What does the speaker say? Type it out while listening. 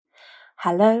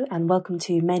Hello and welcome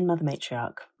to Main Mother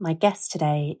Matriarch. My guest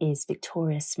today is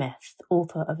Victoria Smith,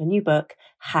 author of a new book,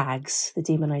 Hags, the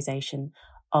Demonisation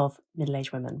of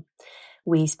Middle-Aged Women.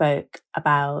 We spoke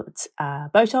about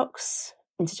Botox,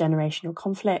 intergenerational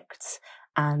conflict,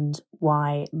 and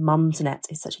why Mumsnet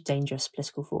is such a dangerous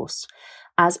political force.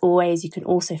 As always, you can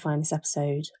also find this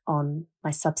episode on my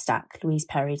Substack,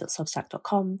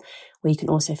 louiseperry.substack.com, where you can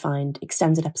also find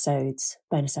extended episodes,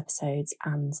 bonus episodes,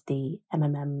 and the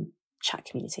MMM chat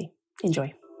community.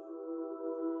 Enjoy.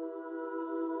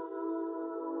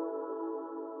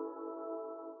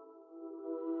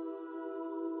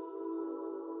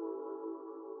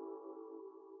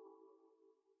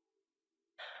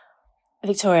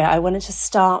 Victoria, I wanted to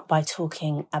start by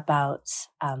talking about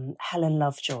Helen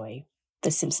Lovejoy, the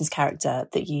Simpsons character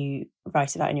that you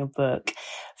write about in your book,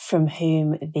 from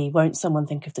whom the "Won't someone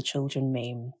think of the children"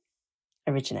 meme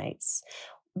originates.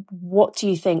 What do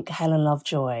you think Helen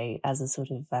Lovejoy, as a sort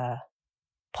of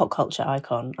pop culture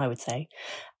icon, I would say,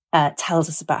 tells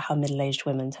us about how middle-aged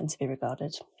women tend to be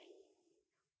regarded?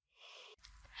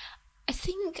 I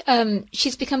think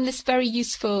she's become this very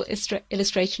useful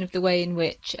illustration of the way in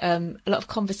which a lot of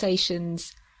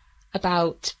conversations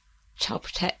about child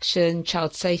protection,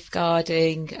 child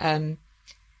safeguarding,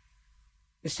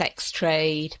 the sex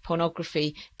trade,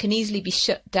 pornography can easily be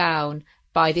shut down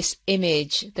by this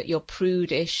image that you're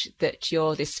prudish, that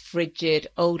you're this frigid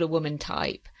older woman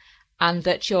type, and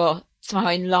that you're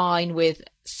somehow in line with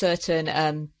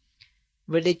certain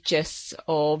religious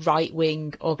or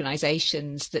right-wing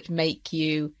organisations that make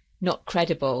you not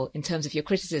credible in terms of your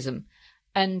criticism.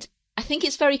 And I think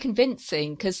it's very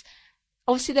convincing because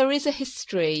obviously there is a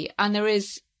history, and there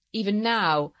is, even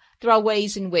now, there are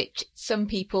ways in which some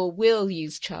people will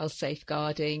use child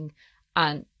safeguarding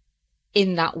and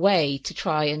in that way to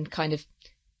try and kind of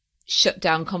shut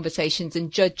down conversations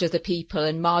and judge other people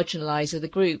and marginalise other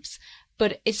groups.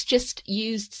 But it's just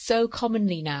used so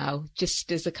commonly now, just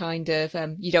as a kind of,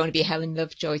 you don't want to be a Helen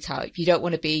Lovejoy type. You don't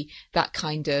want to be that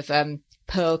kind of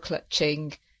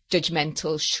pearl-clutching,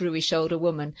 judgmental, shrewish older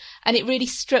woman. And it really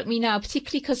struck me now,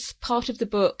 particularly because part of the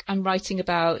book I'm writing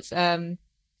about,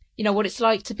 what it's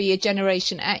like to be a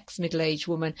Generation X middle-aged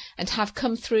woman and have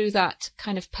come through that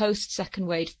kind of post-second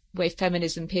wave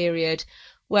feminism period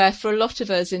where for a lot of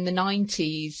us in the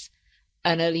 90s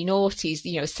and early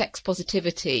noughties, sex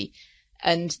positivity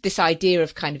and this idea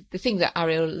of kind of the thing that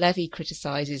Ariel Levy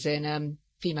criticises in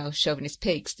Female Chauvinist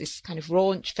Pigs, this kind of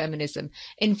raunch feminism,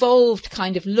 involved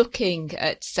kind of looking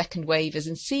at second wavers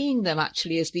and seeing them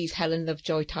actually as these Helen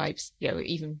Lovejoy types,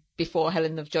 even before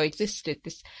Helen Lovejoy existed.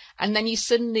 And then you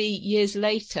suddenly, years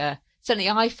later,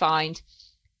 I find,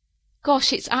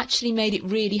 gosh, it's actually made it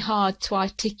really hard to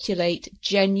articulate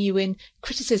genuine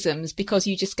criticisms because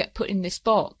you just get put in this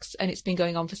box, and it's been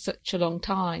going on for such a long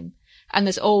time. And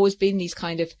there's always been these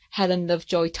kind of Helen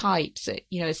Lovejoy types.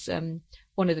 As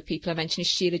one of the people I mentioned is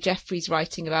Sheila Jeffreys,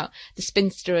 writing about the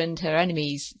spinster and her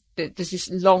enemies. There's this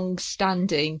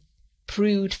long-standing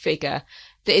prude figure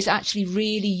that is actually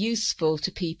really useful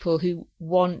to people who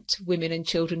want women and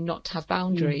children not to have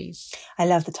boundaries. I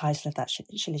love the title of that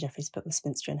Sheila Jeffreys book, The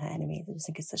Spinster and Her Enemies. I just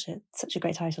think it's such a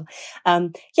great title. I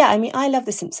love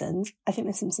The Simpsons. I think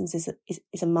The Simpsons is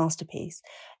a masterpiece.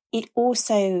 It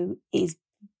also is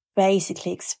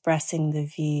basically expressing the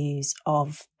views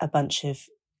of a bunch of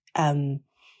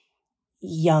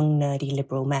young, nerdy,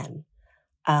 liberal men,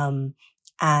 for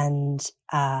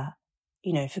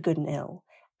good and ill.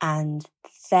 And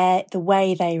the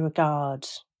way they regard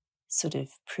sort of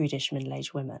prudish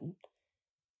middle-aged women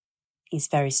is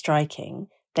very striking.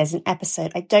 There's an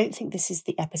episode, I don't think this is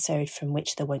the episode from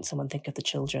which the "Won't Someone Think of the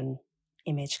Children"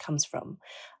 image comes from,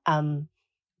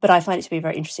 but I find it to be a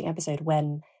very interesting episode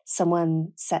when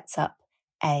someone sets up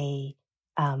a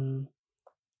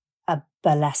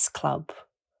burlesque club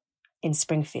in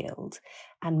Springfield,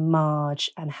 and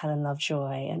Marge and Helen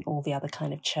Lovejoy and all the other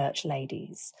kind of church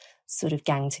ladies sort of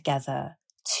gang together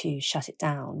to shut it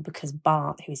down because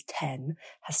Bart, who is 10,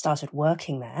 has started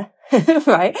working there,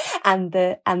 right? And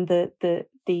the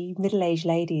middle-aged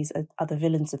ladies are the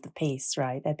villains of the piece,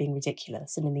 right? They're being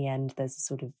ridiculous, and in the end, there's a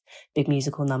sort of big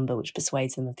musical number which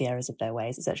persuades them of the errors of their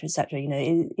ways, etc., etc.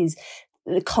 It is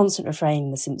the constant refrain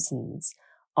in The Simpsons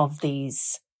of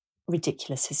these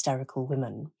ridiculous, hysterical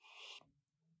women.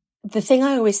 The thing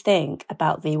I always think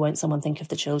about the "Won't Someone Think of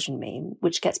the Children" meme,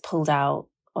 which gets pulled out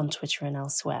on Twitter and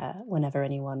elsewhere whenever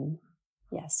anyone,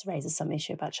 raises some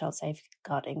issue about child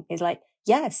safeguarding, is like,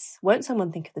 yes, won't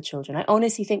someone think of the children? I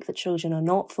honestly think that children are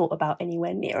not thought about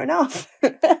anywhere near enough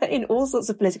in all sorts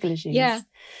of political issues. Yeah.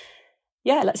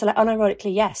 yeah, so like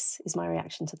unironically, yes, is my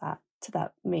reaction to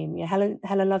that meme. Yeah, Helen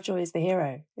Lovejoy is the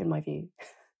hero in my view.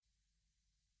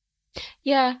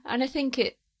 Yeah, and I think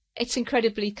it's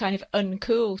incredibly kind of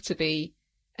uncool to be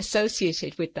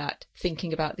associated with that,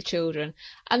 thinking about the children.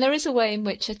 And there is a way in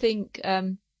which I think,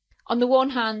 on the one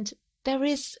hand, there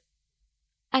is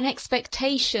an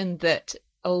expectation that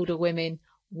older women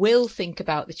will think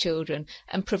about the children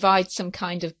and provide some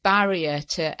kind of barrier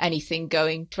to anything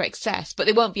going to excess, but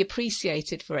they won't be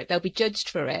appreciated for it. They'll be judged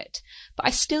for it. But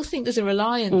I still think there's a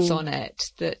reliance on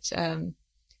it that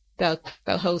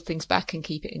they'll hold things back and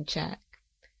keep it in check.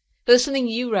 There's something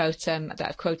you wrote that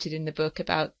I've quoted in the book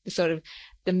about the sort of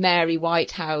the Mary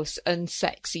Whitehouse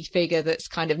unsexy figure that's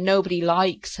kind of nobody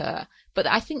likes her, but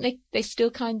I think they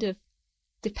still kind of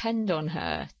depend on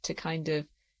her to kind of,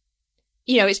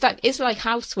 it's like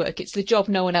housework. It's the job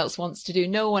no one else wants to do.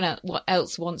 No one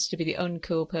else wants to be the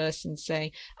uncool person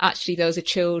saying, actually, those are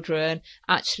children.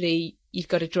 Actually, you've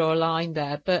got to draw a line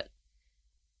there. But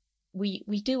we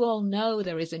do all know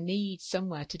there is a need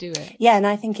somewhere to do it. Yeah, and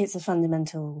I think it's a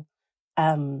fundamental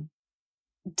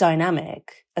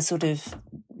dynamic, a sort of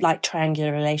like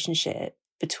triangular relationship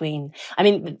between, so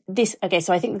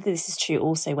I think that this is true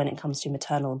also when it comes to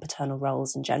maternal and paternal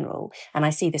roles in general. And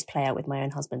I see this play out with my own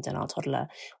husband and our toddler,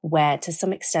 where to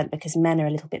some extent, because men are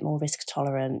a little bit more risk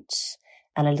tolerant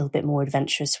and a little bit more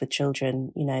adventurous with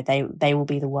children, they will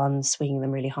be the ones swinging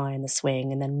them really high in the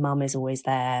swing, and then mum is always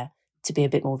there to be a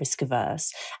bit more risk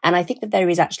averse. And I think that there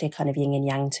is actually a kind of yin and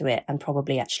yang to it, and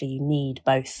probably actually you need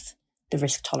both the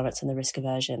risk tolerance and the risk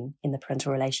aversion in the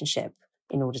parental relationship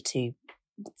in order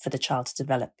for the child to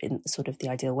develop in sort of the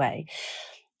ideal way.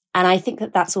 And I think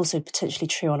that that's also potentially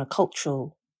true on a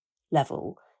cultural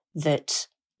level, that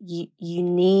you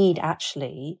need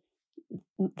actually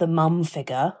the mum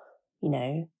figure,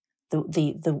 the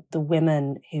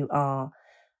women who are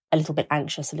a little bit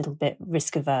anxious, a little bit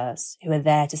risk averse, who are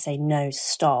there to say no,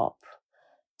 stop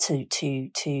to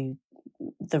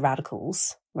the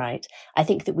radicals, right? I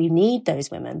think that we need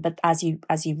those women, but as you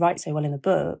write so well in the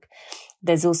book,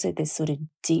 there's also this sort of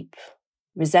deep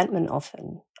resentment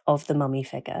often of the mummy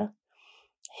figure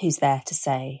who's there to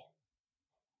say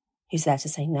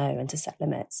no and to set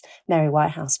limits. Mary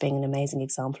Whitehouse being an amazing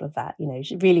example of that.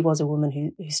 She really was a woman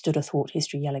who stood athwart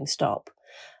history yelling stop.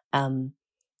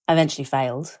 Eventually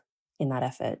failed in that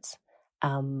effort.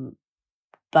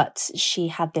 But she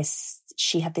had this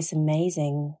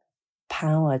amazing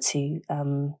power to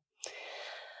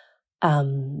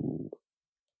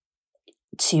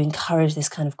encourage this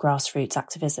kind of grassroots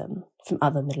activism from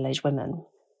other middle-aged women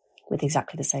with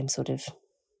exactly the same sort of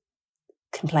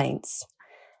complaints.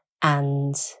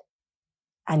 And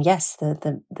yes,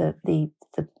 the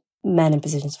men in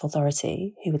positions of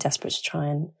authority who were desperate to try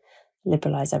and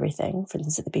liberalise everything, for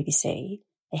instance at the BBC,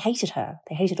 they hated her.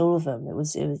 They hated all of them. It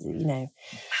was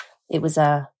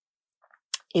a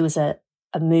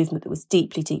movement that was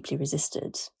deeply, deeply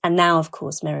resisted. And now, of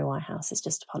course, Mary Whitehouse is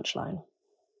just a punchline,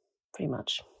 pretty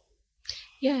much.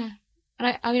 Yeah.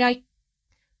 And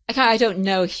I don't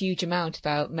know a huge amount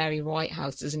about Mary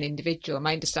Whitehouse as an individual.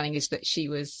 My understanding is that she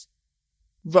was,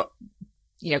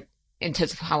 in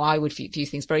terms of how I would view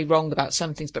things, very wrong about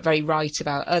some things, but very right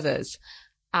about others.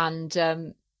 And,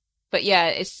 but yeah,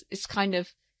 it's kind of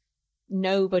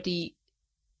nobody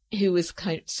who was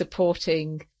kind of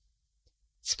supporting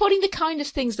the kind of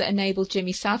things that enabled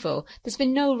Jimmy Savile. There's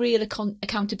been no real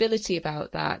accountability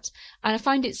about that. And I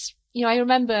find it's, I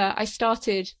remember I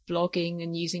started blogging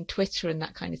and using Twitter and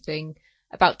that kind of thing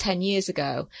about 10 years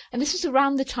ago. And this was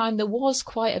around the time there was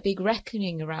quite a big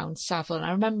reckoning around Savile. And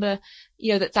I remember,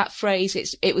 that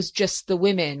phrase, it was just the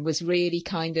women, was really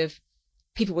kind of,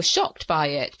 people were shocked by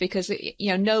it because,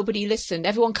 nobody listened.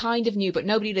 Everyone kind of knew, but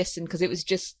nobody listened because it was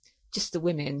just the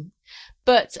women.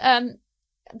 But,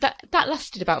 that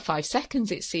lasted about 5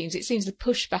 seconds, it seems. It seems the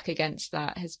pushback against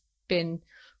that has been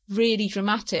really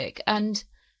dramatic. And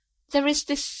there is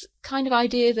this kind of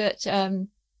idea that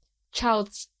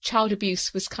child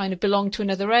abuse was kind of belonged to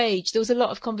another age. There was a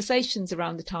lot of conversations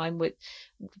around the time with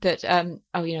that, the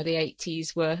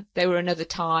 80s they were another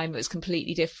time. It was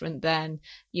completely different then.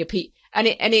 And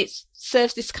it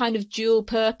serves this kind of dual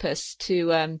purpose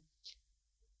to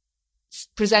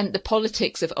present the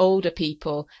politics of older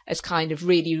people as kind of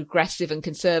really regressive and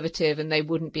conservative, and they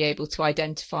wouldn't be able to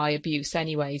identify abuse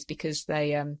anyways because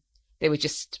they were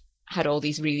just had all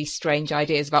these really strange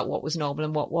ideas about what was normal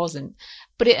and what wasn't.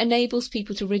 But it enables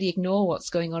people to really ignore what's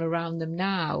going on around them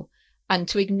now, and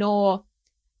to ignore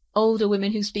older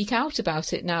women who speak out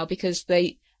about it now because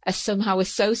they are somehow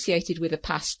associated with a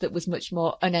past that was much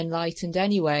more unenlightened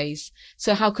anyways.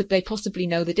 So how could they possibly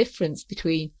know the difference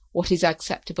between what is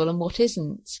acceptable and what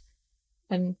isn't.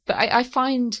 But I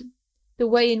find the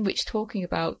way in which talking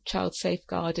about child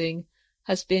safeguarding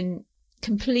has been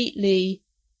completely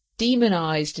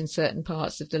demonized in certain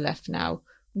parts of the left now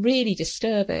really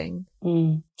disturbing.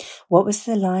 What was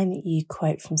the line that you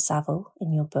quote from Savile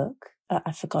in your book?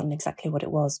 I've forgotten exactly what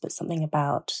it was, but something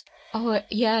about... Oh,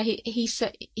 yeah, he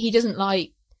said he doesn't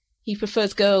like... He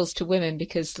prefers girls to women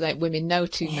because, like, women know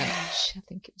too much. I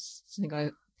think it was something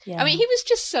like... Yeah. I mean, he was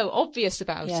just so obvious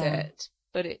about it,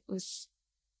 but it was...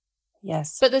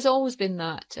 Yes. But there's always been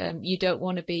that you don't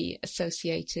want to be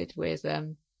associated with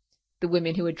the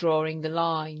women who are drawing the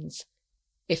lines.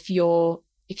 If you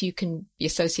can be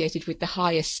associated with the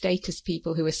higher status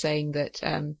people who are saying that,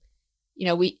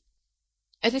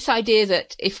 this idea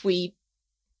that if we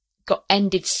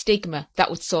ended stigma,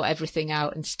 that would sort everything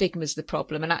out, and stigma's the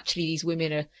problem. And actually these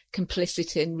women are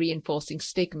complicit in reinforcing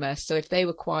stigma. So if they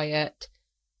were quiet,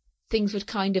 things would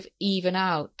kind of even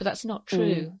out, but that's not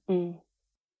true.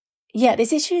 Yeah,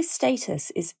 this issue of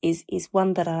status is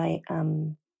one that I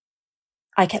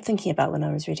kept thinking about when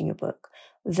I was reading your book,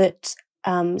 that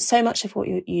so much of what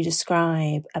you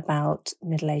describe about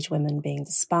middle-aged women being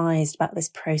despised, about this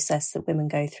process that women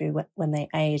go through when they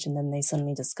age and then they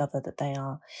suddenly discover that they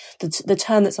are, the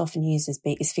term that's often used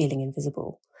is feeling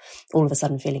invisible, all of a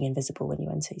sudden feeling invisible when you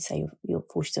enter, say, your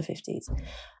 40s or 50s.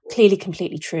 Clearly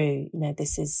completely true.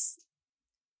 This is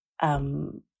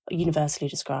universally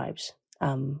described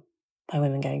by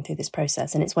women going through this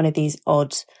process. And it's one of these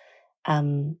odd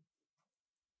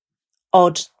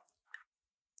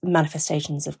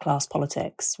manifestations of class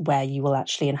politics where you will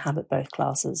actually inhabit both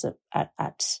classes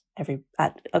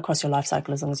across your life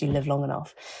cycle as long as you live long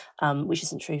enough, which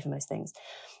isn't true for most things.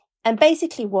 And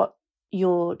basically what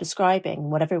you're describing,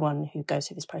 what everyone who goes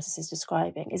through this process is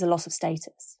describing, is a loss of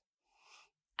status.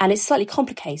 And it's slightly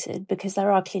complicated because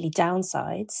there are clearly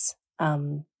downsides.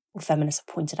 Feminists have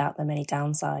pointed out there are many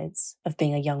downsides of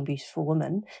being a young, beautiful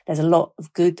woman. There's a lot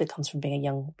of good that comes from being a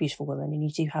young, beautiful woman, and you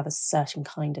do have a certain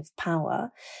kind of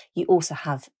power. You also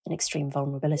have an extreme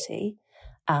vulnerability.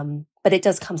 But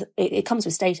it comes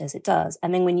with status, it does.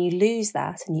 And then when you lose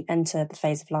that and you enter the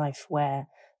phase of life where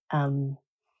men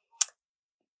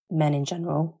in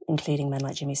general, including men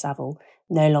like Jimmy Savile,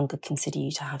 no longer consider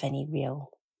you to have any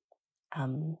real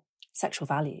sexual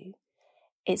value,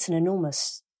 it's an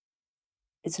enormous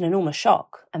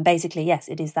shock. And basically, yes,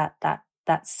 it is that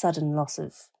sudden loss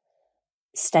of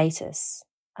status,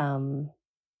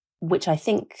 which I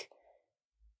think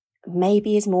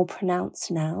maybe is more pronounced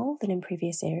now than in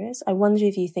previous eras. I wonder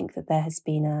if you think that there has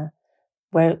been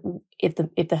if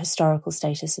the historical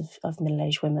status of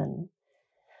middle-aged women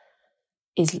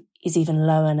is even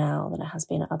lower now than it has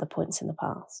been at other points in the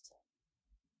past.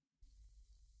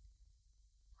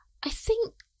 I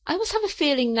think I almost have a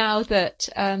feeling now that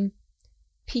some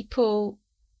people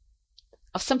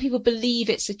believe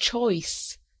it's a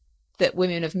choice that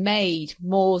women have made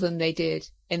more than they did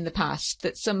in the past,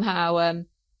 that somehow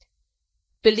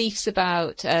beliefs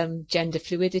about gender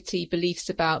fluidity, beliefs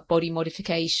about body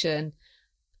modification,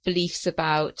 beliefs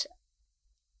about,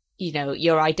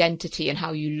 your identity and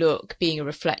how you look being a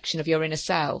reflection of your inner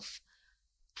self,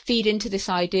 feed into this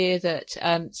idea that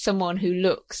someone who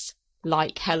looks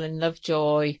like Helen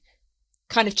Lovejoy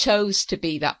kind of chose to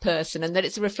be that person, and that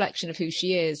it's a reflection of who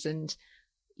she is. And,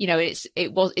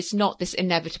 it's not this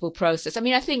inevitable process. I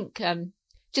mean, I think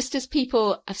just as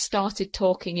people have started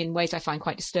talking in ways I find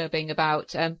quite disturbing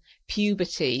about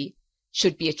puberty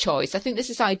should be a choice, I think there's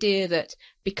this idea that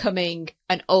becoming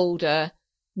an older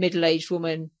middle-aged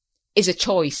woman is a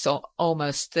choice, or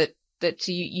almost that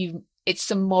you it's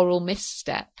some moral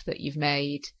misstep that you've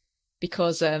made,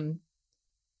 because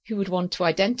who would want to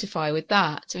identify with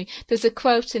that? I mean, there's a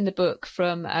quote in the book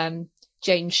from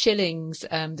Jane Schilling's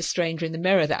The Stranger in the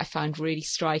Mirror that I found really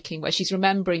striking, where she's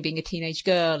remembering being a teenage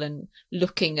girl and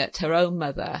looking at her own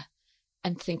mother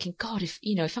and thinking, God, if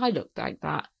I looked like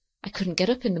that, I couldn't get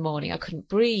up in the morning, I couldn't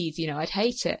breathe, I'd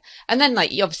hate it. And then,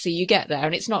 obviously you get there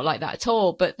and it's not like that at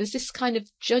all, but there's this kind of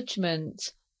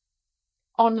judgment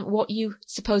on what you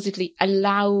supposedly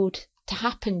allowed to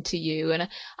happen to you. And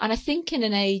I think in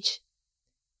an age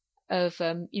of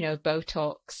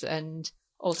Botox and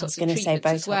all sorts of treatments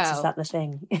Botox, as well. Is that the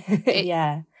thing?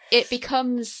 It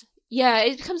becomes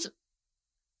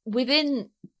within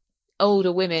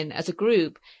older women as a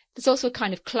group. There's also a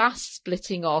kind of class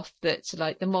splitting off that,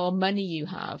 the more money you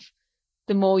have,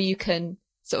 the more you can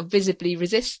sort of visibly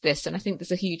resist this. And I think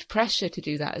there's a huge pressure to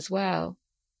do that as well.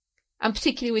 And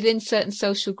particularly within certain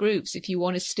social groups, if you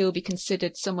want to still be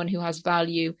considered someone who has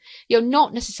value, you're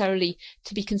not necessarily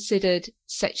to be considered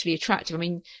sexually attractive. I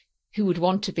mean, who would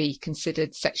want to be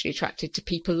considered sexually attracted to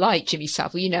people like Jimmy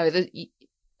Savile. You know,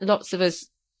 lots of us,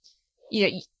 you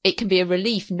know, it can be a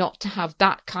relief not to have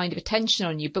that kind of attention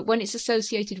on you. But when it's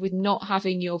associated with not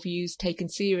having your views taken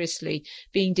seriously,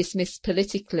 being dismissed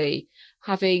politically,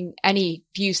 having any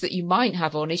views that you might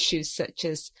have on issues such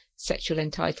as sexual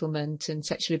entitlement and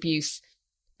sexual abuse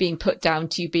being put down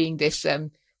to you being this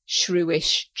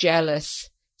shrewish, jealous,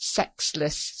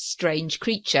 sexless, strange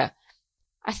creature,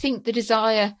 I think the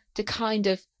desire to kind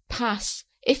of pass,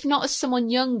 if not as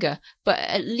someone younger, but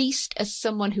at least as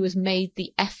someone who has made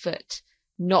the effort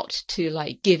not to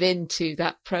like give in to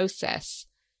that process.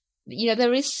 You know,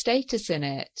 there is status in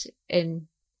it, in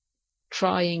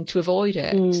trying to avoid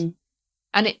it. And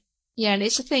and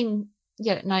it's a thing,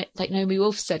 like Naomi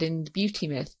Wolf said in The Beauty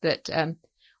Myth, that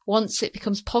once it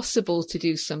becomes possible to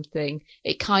do something,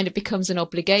 it kind of becomes an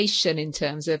obligation in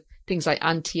terms of things like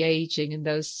anti-aging and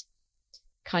those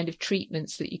kind of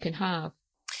treatments that you can have.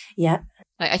 Yeah.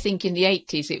 I think in the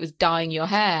 80s, it was dyeing your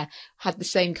hair had the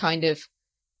same kind of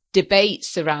debate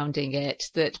surrounding it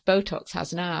that Botox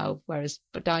has now, whereas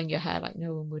dyeing your hair, like,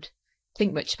 no one would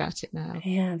think much about it now.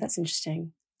 Yeah, that's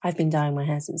interesting. I've been dyeing my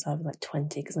hair since I was like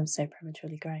 20 because I'm so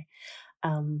prematurely grey.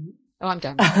 I'm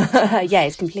done. Yeah,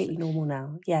 it's completely normal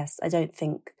now. Yes, I don't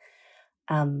think,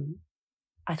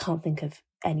 I can't think of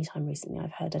any time recently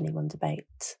I've heard anyone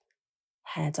debate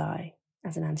hair dye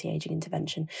as an anti-aging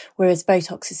intervention, whereas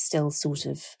Botox is still sort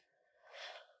of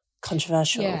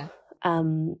controversial. Yeah. I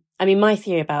mean, my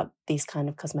theory about these kind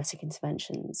of cosmetic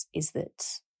interventions is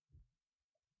that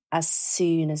as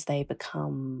soon as they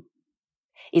become,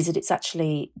 is that it's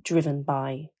actually driven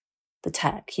by the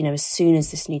tech. You know, as soon as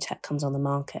this new tech comes on the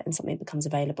market and something becomes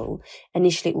available,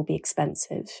 initially it will be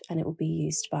expensive and it will be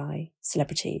used by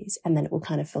celebrities, and then it will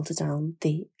kind of filter down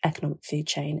the economic food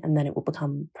chain, and then it will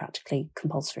become practically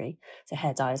compulsory. So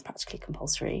hair dye is practically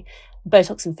compulsory.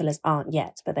 Botox and fillers aren't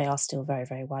yet, but they are still very,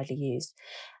 very widely used.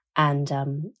 And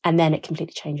then it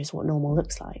completely changes what normal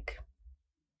looks like.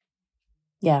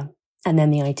 Yeah. And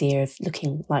then the idea of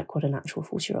looking like what a natural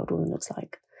 40-year-old woman looks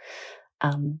like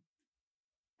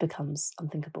becomes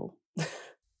unthinkable.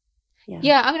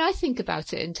 Yeah, I mean, I think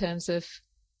about it in terms of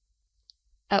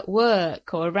at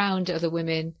work or around other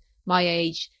women my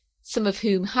age, some of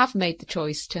whom have made the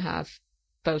choice to have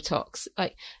Botox.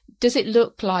 Like, does it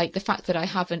look like the fact that I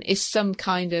haven't is some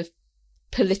kind of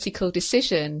political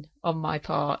decision on my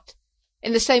part?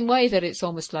 In the same way that it's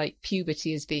almost like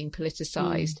puberty is being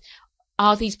politicized.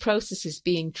 Are these processes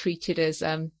being treated as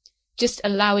just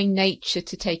allowing nature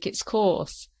to take its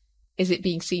course? Is it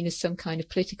being seen as some kind of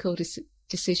political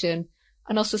decision,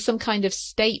 and also some kind of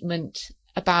statement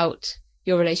about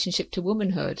your relationship to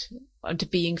womanhood and to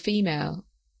being female?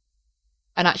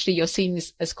 And actually you're seen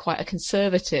as quite a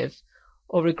conservative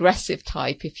or regressive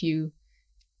type if you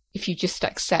just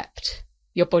accept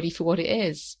your body for what it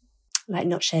is. Like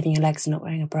not shaving your legs and not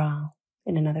wearing a bra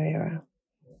in another era.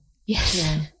 Yes.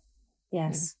 Yeah.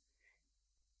 Yes.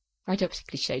 I don't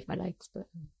particularly shave my legs, but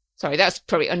sorry, that's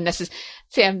probably unnecessary.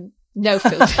 See, no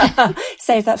filter.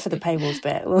 Save that for the paywalls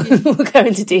bit. We'll go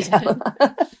into detail.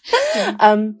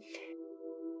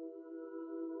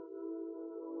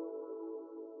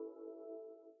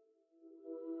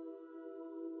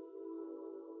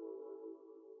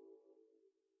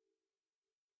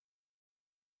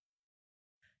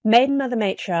 Maiden Mother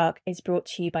Matriarch is brought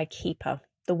to you by Keeper,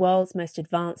 the world's most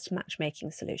advanced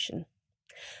matchmaking solution.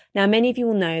 Now, many of you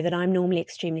will know that I'm normally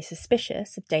extremely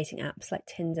suspicious of dating apps like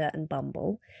Tinder and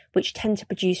Bumble, which tend to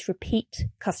produce repeat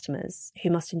customers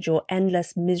who must endure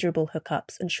endless, miserable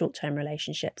hookups and short-term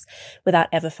relationships without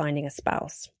ever finding a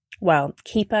spouse. Well,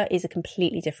 Keeper is a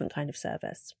completely different kind of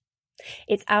service.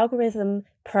 Its algorithm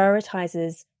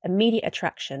prioritizes immediate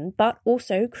attraction, but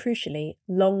also, crucially,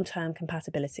 long-term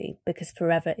compatibility, because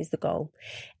forever is the goal.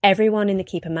 Everyone in the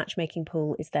Keeper matchmaking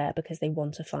pool is there because they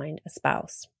want to find a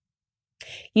spouse.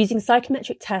 Using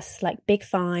psychometric tests like Big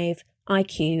Five,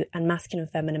 IQ, and masculine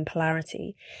and feminine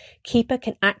polarity, Keeper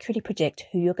can accurately predict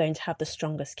who you're going to have the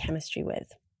strongest chemistry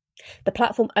with. The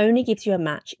platform only gives you a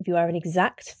match if you are an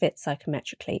exact fit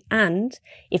psychometrically and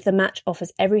if the match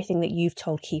offers everything that you've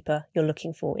told Keeper you're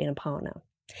looking for in a partner.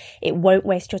 It won't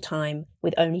waste your time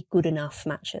with only good enough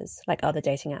matches like other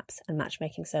dating apps and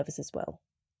matchmaking services will.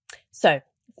 So,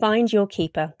 find your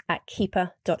Keeper at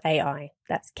keeper.ai.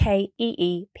 That's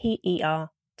KEEPER.ai.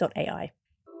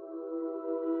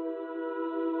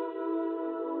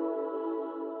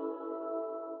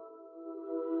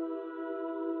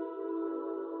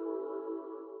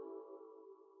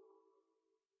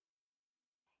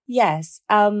 Yes.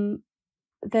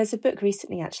 There's a book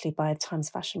recently actually by a Times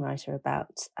fashion writer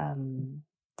about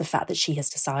the fact that she has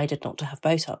decided not to have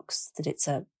Botox, that it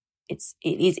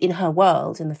is in her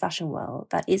world, in the fashion world,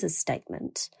 that is a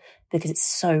statement, because it's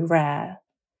so rare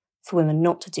for women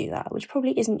not to do that, which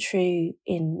probably isn't true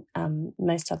in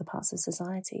most other parts of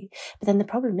society. But then the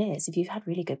problem is, if you've had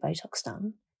really good Botox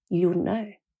done, you wouldn't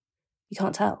know. You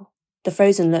can't tell. The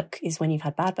frozen look is when you've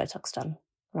had bad Botox done,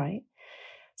 right?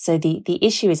 So the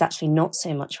issue is actually not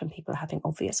so much when people are having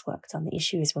obvious work done. The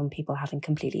issue is when people are having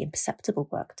completely imperceptible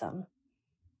work done,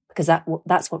 because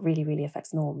that's what really, really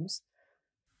affects norms.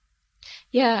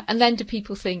 Yeah, and then do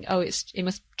people think, oh, it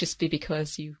must just be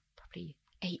because you probably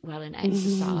ate well and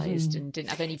exercised and didn't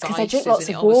have any vices? Because they drink lots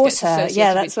and of water.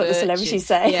 Yeah, that's what the virtue. celebrities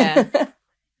say. Yeah.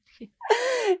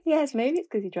 Yes, maybe it's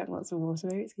because you drank lots of water.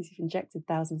 Maybe it's because you've injected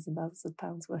thousands and thousands of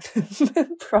pounds worth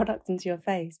of product into your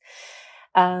face.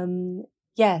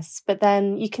 Yes, but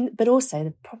then but also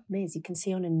the problem is you can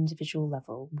see on an individual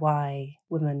level why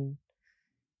women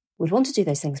would want to do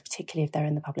those things, particularly if they're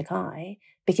in the public eye,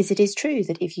 because it is true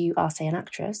that if you are, say, an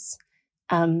actress,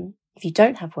 if you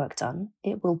don't have work done,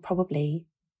 it will probably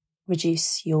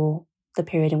reduce the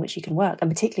period in which you can work,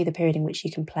 and particularly the period in which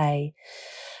you can play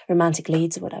romantic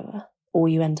leads or whatever, or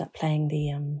you end up playing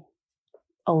the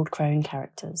old crone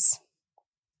characters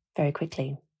very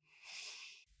quickly.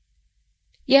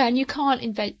 Yeah, and you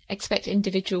can't expect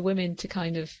individual women to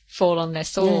kind of fall on their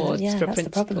swords for a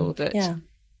principle that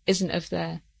isn't of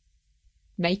their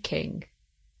making.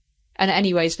 And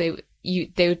anyways, they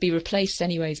would be replaced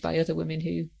anyways by other women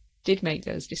who did make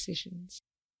those decisions.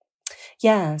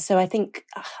 Yeah, so I think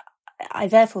I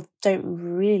therefore don't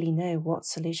really know what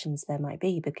solutions there might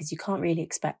be, because you can't really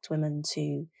expect women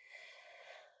to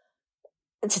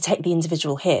take the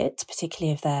individual hit,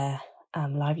 particularly if their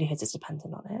livelihoods is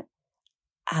dependent on it.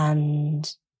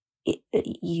 And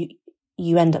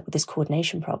you end up with this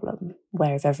coordination problem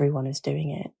where if everyone is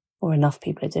doing it, or enough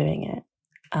people are doing it,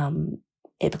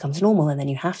 it becomes normal, and then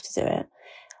you have to do it.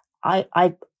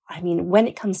 I mean, when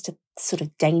it comes to sort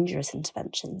of dangerous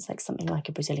interventions, like something like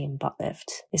a Brazilian butt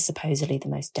lift is supposedly the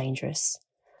most dangerous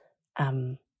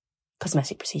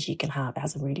cosmetic procedure you can have. It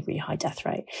has a really, really high death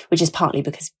rate, which is partly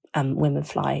because women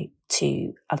fly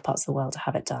to other parts of the world to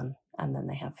have it done, and then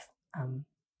they have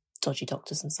dodgy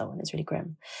doctors and so on. It's really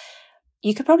grim.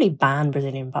 You could probably ban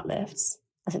Brazilian butt lifts.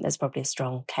 I think there's probably a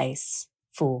strong case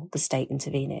for the state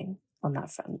intervening on that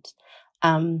front.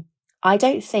 I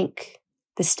don't think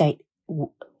the state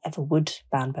ever would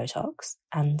ban Botox,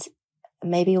 and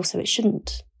maybe also it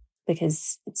shouldn't,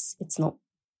 because it's not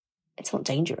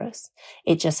dangerous.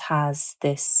 It just has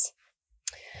this,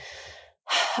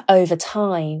 over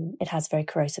time, it has a very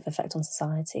corrosive effect on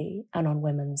society and on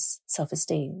women's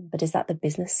self-esteem. But is that the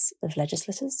business of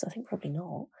legislators? I think probably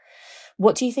not.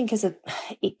 What do you think is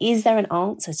there an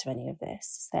answer to any of this?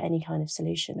 Is there any kind of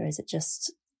solution, or is it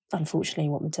just, unfortunately,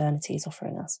 what modernity is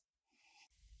offering us?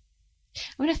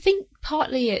 I mean, I think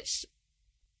partly it's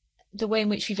the way in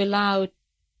which we've allowed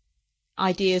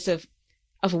ideas of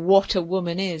what a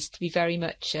woman is to be very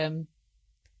much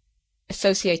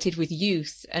associated with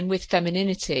youth and with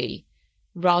femininity,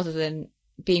 rather than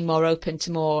being more open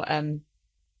to more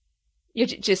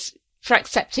just for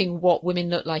accepting what women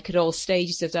look like at all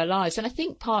stages of their lives. And I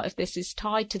think part of this is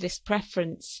tied to this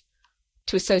preference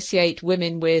to associate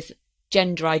women with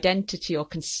gender identity or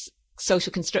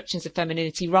social constructions of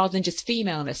femininity rather than just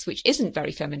femaleness, which isn't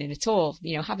very feminine at all.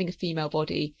 You know, having a female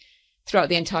body throughout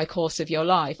the entire course of your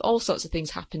life, all sorts of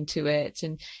things happen to it,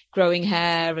 and growing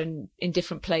hair and in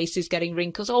different places, getting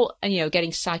wrinkles,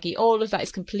 getting saggy, all of that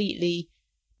is completely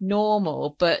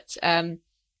normal. But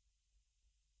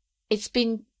it's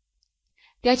been,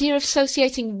 the idea of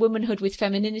associating womanhood with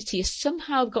femininity has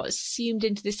somehow got assumed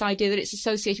into this idea that it's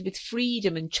associated with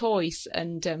freedom and choice.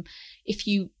 And if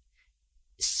you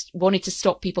wanted to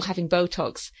stop people having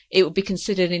Botox, it would be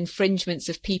considered infringements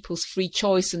of people's free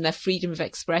choice and their freedom of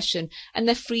expression and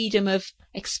their freedom of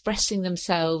expressing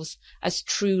themselves as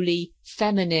truly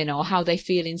feminine, or how they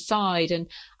feel inside. And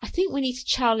I think we need to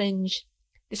challenge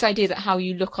this idea that how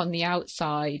you look on the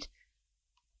outside,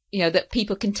 that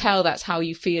people can tell that's how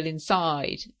you feel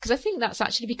inside. Because I think that's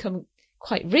actually become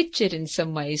quite rigid in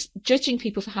some ways, judging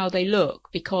people for how they look,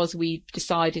 because we've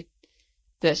decided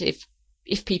that if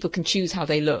people can choose how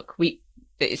they look,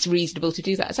 that it's reasonable to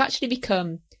do that. It's actually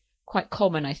become quite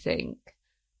common, I think.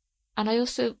 And I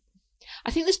think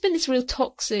there's been this real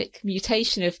toxic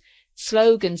mutation of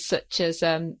slogans such as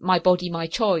my body, my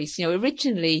choice.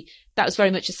 Originally that was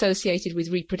very much associated with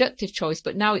reproductive choice,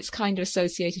 but now it's kind of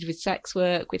associated with sex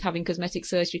work, with having cosmetic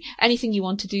surgery, anything you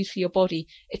want to do for your body,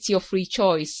 it's your free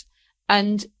choice.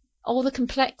 And all the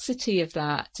complexity of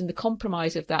that and the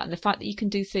compromise of that and the fact that you can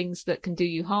do things that can do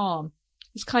you harm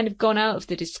has kind of gone out of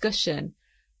the discussion.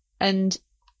 And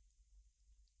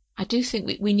I do think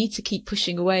we need to keep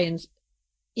pushing away and,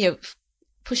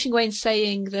 pushing away and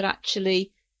saying that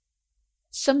actually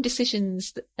some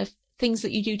decisions, things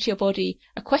that you do to your body,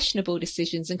 are questionable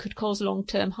decisions and could cause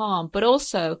long-term harm, but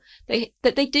also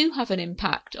that they do have an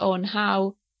impact on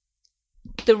how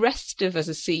the rest of us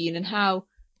are seen and how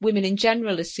women in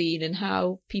general are seen and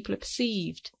how people are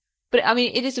perceived. But I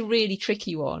mean, it is a really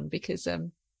tricky one because,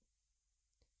 and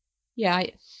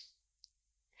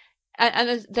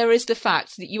there is the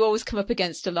fact that you always come up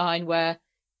against a line where,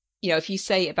 if you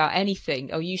say about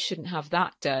anything, oh, you shouldn't have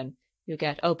that done, you'll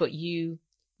get, oh, but you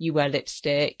wear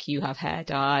lipstick, you have hair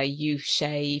dye, you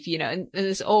shave, and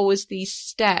there's always these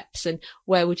steps, and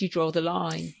where would you draw the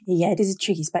line? Yeah, it is a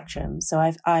tricky spectrum. So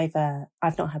I've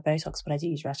not had Botox, but I do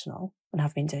use retinol and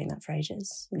have been doing that for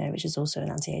ages, which is also an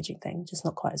anti-aging thing, just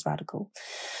not quite as radical.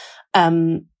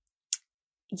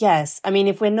 Yes. I mean,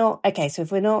 if we're not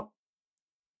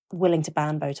willing to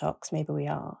ban Botox, maybe we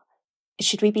are.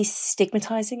 Should we be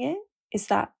stigmatizing it? Is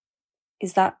that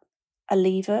a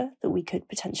lever that we could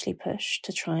potentially push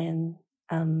to try and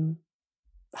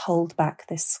hold back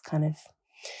this kind of...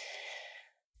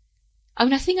 I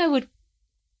mean, I think I would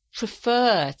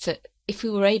prefer if we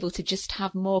were able to just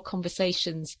have more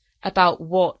conversations about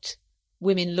what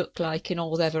women look like in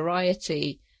all their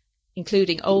variety,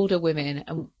 including older women,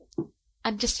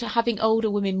 and just having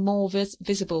older women more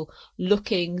visible,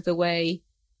 looking the way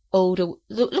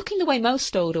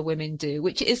most older women do,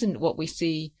 which isn't what we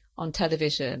see on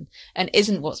television and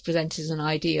isn't what's presented as an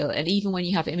ideal. And even when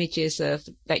you have images of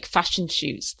like fashion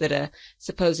shoots that are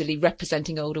supposedly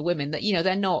representing older women, that,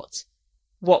 they're not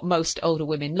what most older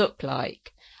women look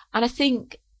like. And I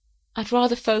think I'd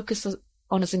rather focus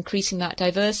on us increasing that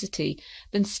diversity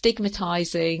than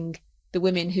stigmatizing the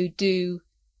women who do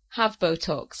have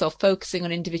Botox or focusing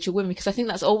on individual women, because I think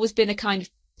that's always been a kind of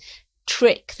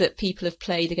trick that people have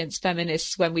played against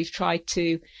feminists when we've tried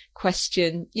to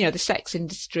question, the sex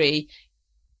industry.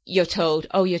 You're told,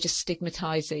 oh, you're just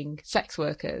stigmatizing sex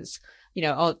workers,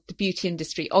 or the beauty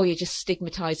industry, oh, you're just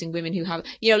stigmatizing women who have,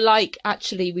 like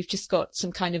actually we've just got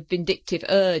some kind of vindictive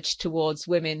urge towards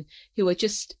women who are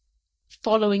just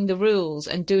following the rules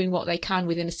and doing what they can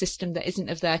within a system that isn't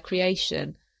of their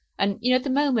creation. And, at the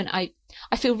moment, I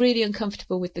feel really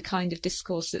uncomfortable with the kind of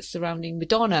discourse that's surrounding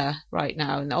Madonna right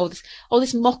now, and all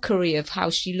this mockery of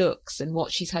how she looks and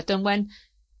what she's had done. When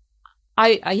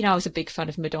I was a big fan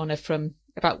of Madonna from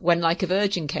about when Like a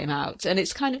Virgin came out, and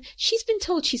it's kind of, she's been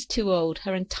told she's too old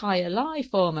her entire life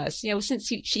almost,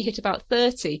 since she hit about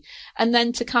 30, and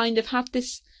then to kind of have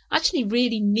this actually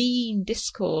really mean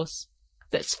discourse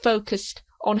that's focused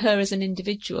on her as an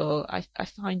individual, I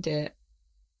find it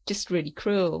just really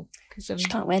cruel. She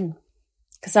can't win,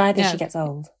 because either she gets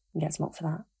old and gets mocked for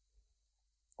that,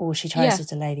 or she tries to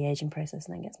delay the aging process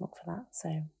and then gets mocked for that.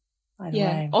 So either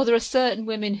way. Or there are certain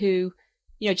women who,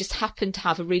 just happen to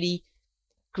have a really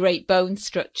great bone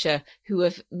structure, who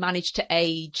have managed to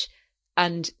age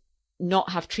and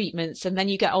not have treatments, and then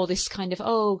you get all this kind of,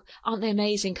 oh, aren't they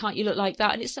amazing? Can't you look like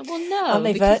that? And it's like, well, no,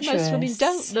 because virtuous? Most women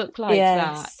don't look like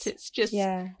that. It's just,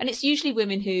 and it's usually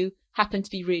women who happen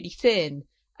to be really thin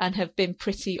and have been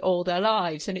pretty all their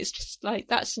lives. And it's just like,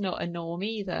 that's not a norm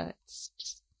either. It's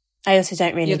just, I also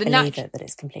don't really believe it, that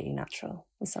it's completely natural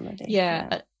with some of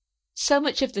it. So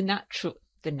much of the natural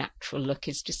look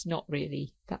is just not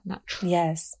really that natural.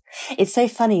 Yes. It's so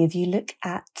funny if you look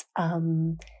at,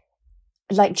 do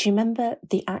you remember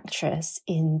the actress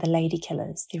in The Lady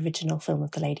Killers, the original film of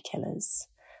The Lady Killers?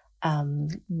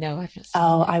 No, I've not seen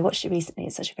it. I watched it recently.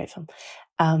 It's such a great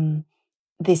film.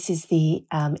 This is the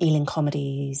Ealing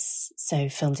comedies, so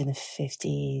filmed in the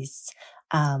 50s,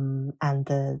 and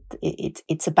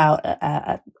it's about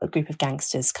a group of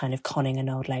gangsters kind of conning an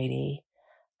old lady,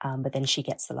 but then she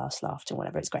gets the last laugh and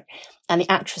whatever. It's great. And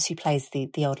the actress who plays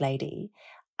the old lady,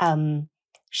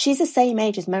 she's the same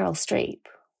age as Meryl Streep,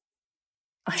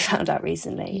 I found out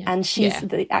recently, and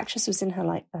the actress was in her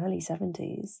like early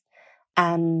 70s,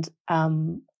 and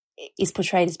is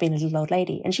portrayed as being a little old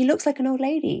lady, and she looks like an old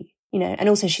lady. And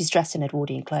also she's dressed in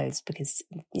Edwardian clothes because,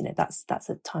 that's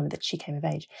a time that she came of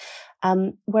age.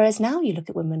 Whereas now you look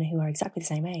at women who are exactly the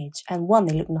same age, and one,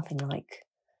 they look nothing like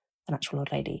an actual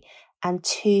old lady. And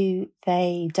two,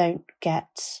 they tend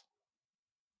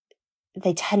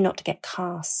not to get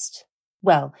cast.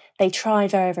 Well, they try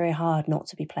very, very hard not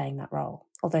to be playing that role,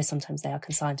 although sometimes they are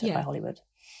consigned to it by Hollywood.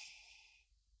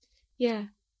 Yeah. And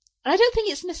I don't think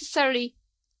it's necessarily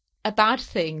a bad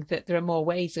thing that there are more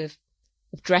ways of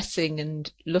dressing and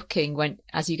looking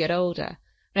as you get older.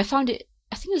 And I found it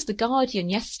I think it was The Guardian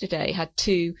yesterday had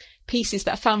two pieces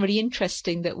that I found really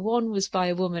interesting. That one was by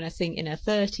a woman, I think in her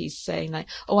 30s, saying like,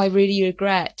 oh, I really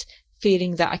regret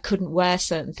feeling that I couldn't wear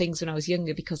certain things when I was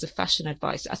younger because of fashion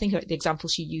advice. I think the example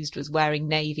she used was wearing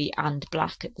navy and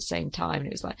black at the same time. And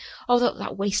it was like, oh,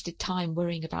 that wasted time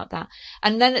worrying about that.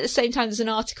 And then at the same time, there's an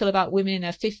article about women in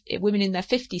their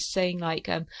 50s saying like,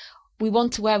 we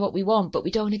want to wear what we want, but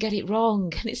we don't want to get it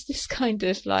wrong. And it's this kind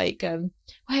of like,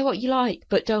 wear what you like,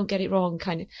 but don't get it wrong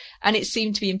kind of, and it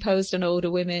seemed to be imposed on older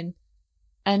women.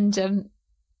 And,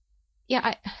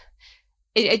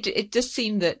 it does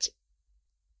seem that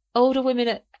older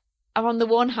women are on the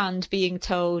one hand being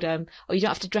told, oh, you don't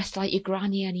have to dress like your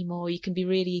granny anymore. You can be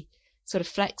really sort of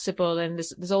flexible, and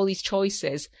there's all these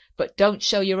choices, but don't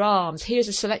show your arms. Here's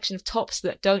a selection of tops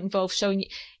that don't involve showing,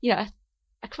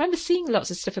 I can remember seeing lots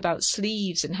of stuff about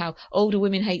sleeves and how older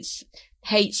women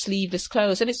hate sleeveless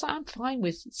clothes. And it's like, I'm fine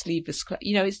with sleeveless clothes.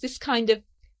 It's this kind of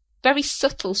very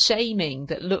subtle shaming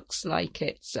that looks like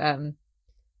it's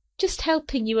just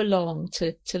helping you along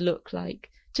to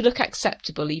look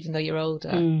acceptable, even though you're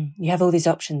older. You have all these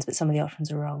options, but some of the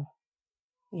options are wrong.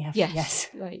 Yes.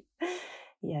 Like,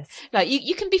 yes. Like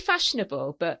you can be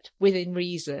fashionable, but within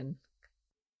reason.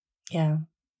 Yeah.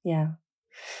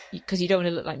 Because you don't want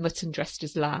to look like mutton dressed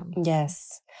as lamb.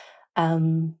 Yes.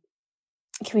 Can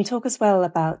we talk as well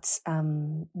about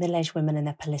middle-aged women and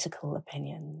their political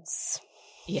opinions?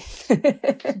 Yes.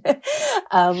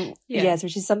 Yes,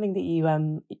 which is something that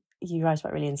you write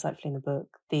about really insightfully in the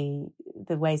book.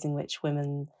 The ways in which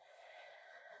women,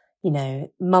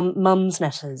 mums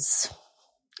netters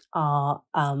are,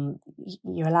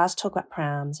 you're allowed to talk about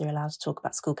prams, you're allowed to talk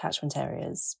about school catchment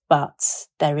areas, but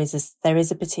there is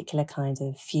a particular kind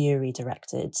of fury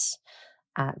directed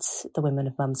at the women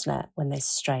of Mumsnet when they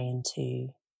stray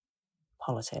into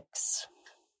politics.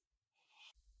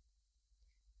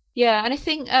 Yeah, and I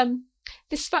think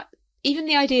even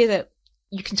the idea that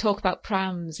you can talk about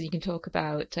prams and you can talk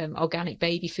about organic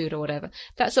baby food or whatever,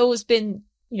 that's always been,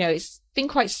 it's been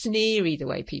quite sneery the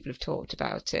way people have talked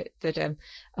about it, that,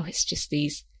 it's just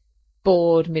these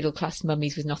bored middle-class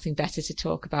mummies with nothing better to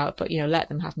talk about, but, let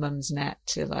them have Mumsnet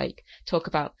to, like, talk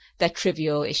about their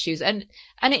trivial issues. And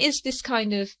it is this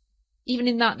kind of, even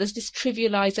in that, there's this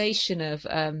trivialization of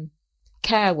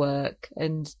care work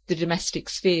and the domestic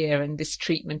sphere and this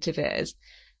treatment of it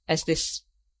as this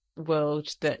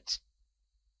world that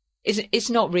it's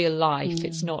not real life.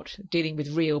 It's not dealing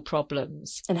with real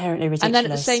problems. Inherently ridiculous. And then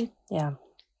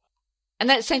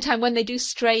at the same time, when they do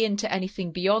stray into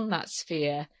anything beyond that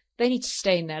sphere, they need to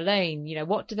stay in their lane.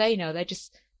 What do they know? They're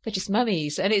just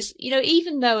mummies. And it's,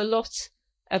 even though a lot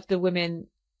of the women,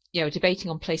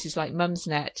 debating on places like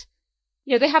Mumsnet,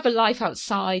 they have a life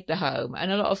outside the home,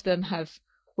 and a lot of them have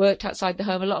worked outside the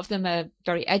home. A lot of them are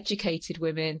very educated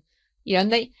women,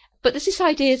 but there's this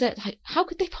idea that, like, how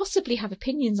could they possibly have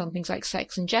opinions on things like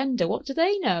sex and gender? What do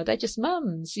they know? They're just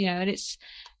mums, and it's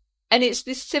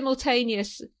this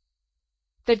simultaneous,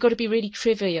 they've got to be really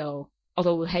trivial,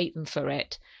 although we'll hate them for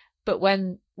it. But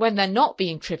when they're not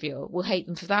being trivial, we'll hate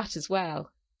them for that as well.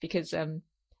 Because, and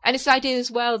it's the idea as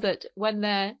well that when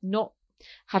they're not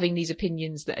having these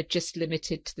opinions that are just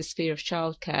limited to the sphere of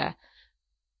childcare,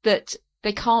 that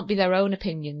they can't be their own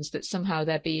opinions, that somehow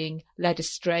they're being led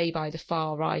astray by the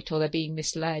far right, or they're being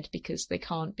misled because they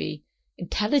can't be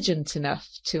intelligent enough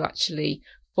to actually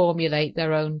formulate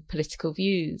their own political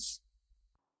views.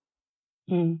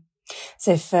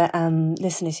 So for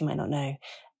listeners who might not know,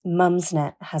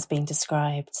 Mumsnet has been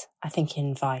described, I think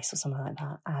in Vice or something like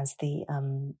that, as the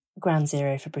ground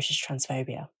zero for British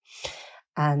transphobia.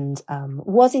 And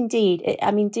was indeed,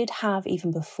 did have,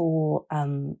 even before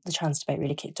the trans debate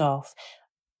really kicked off,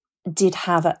 did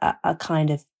have a kind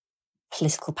of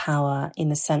political power, in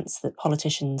the sense that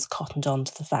politicians cottoned on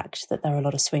to the fact that there are a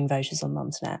lot of swing voters on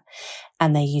Mumsnet,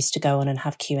 and they used to go on and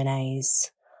have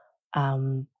Q&As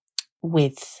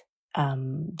with,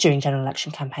 during general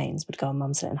election campaigns, would go on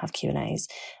Mumsnet and have Q&As.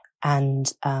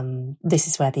 And this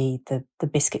is where the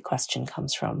biscuit question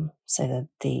comes from. So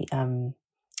the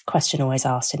question always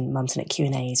asked in Mumsnet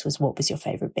Q&As was, what was your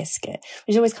favourite biscuit?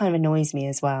 Which always kind of annoys me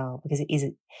as well, because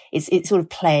it's sort of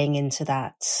playing into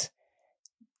that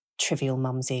trivial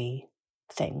mumsy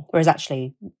thing. Whereas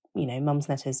actually,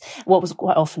 Mumsnetters, what was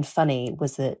quite often funny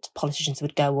was that politicians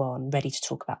would go on ready to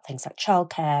talk about things like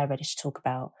childcare, ready to talk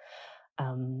about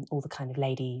all the kind of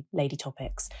lady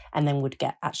topics, and then would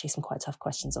get actually some quite tough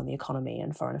questions on the economy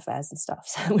and foreign affairs and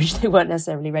stuff, which they weren't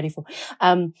necessarily ready for.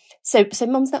 So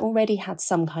Mumsnet already had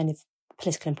some kind of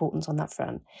political importance on that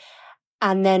front.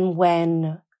 And then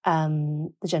when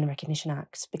the Gender Recognition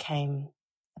Act became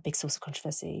a big source of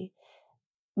controversy,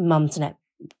 Mumsnet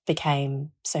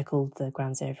became so-called the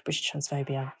ground zero for British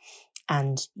transphobia.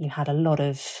 And you had a lot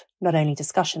of not only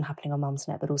discussion happening on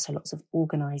Mumsnet, but also lots of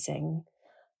organising,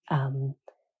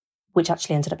 which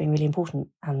actually ended up being really important.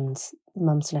 And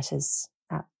Mumsnet is,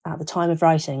 at the time of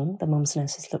writing, the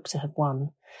Mumsnet is looked to have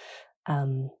won,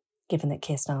 given that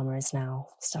Keir Starmer is now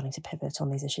starting to pivot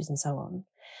on these issues and so on.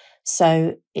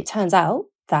 So it turns out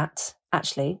that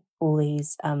actually all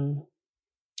these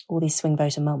swing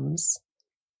voter mums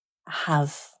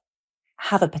have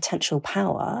a potential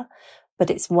power, but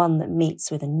it's one that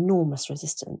meets with enormous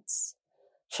resistance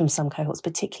from some cohorts.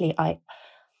 Particularly,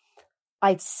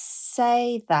 I'd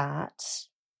say that.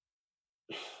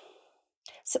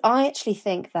 So I actually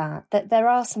think that there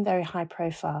are some very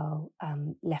high-profile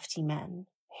lefty men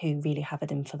who really have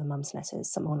it in for the Mumsnetters.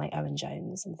 Someone like Owen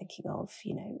Jones, I'm thinking of,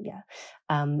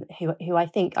 who I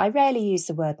think, I rarely use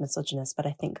the word misogynist, but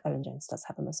I think Owen Jones does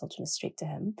have a misogynist streak to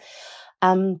him.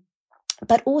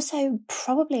 But also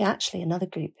probably actually another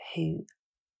group who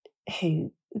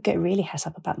get really het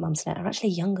up about Mumsnet are actually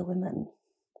younger women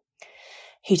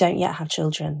who don't yet have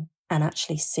children and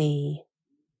actually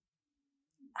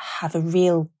have a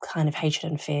real kind of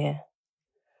hatred and fear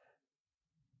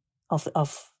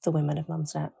of the women of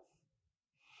Mumsnet.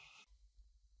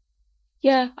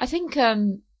 Yeah, I think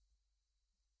one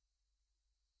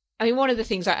of the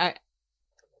things that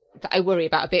I worry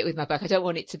about a bit with my book, I don't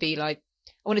want it to be like,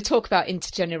 I want to talk about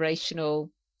intergenerational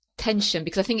tension,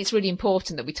 because I think it's really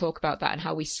important that we talk about that and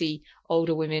how we see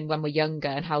older women when we're younger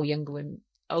and how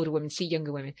older women see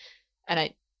younger women.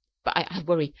 But I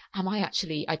worry, am I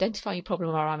actually identifying a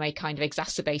problem, or am I kind of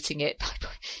exacerbating it by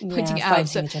pointing it out?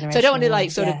 So I don't want to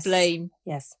of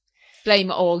blame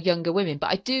all younger women.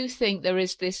 But I do think there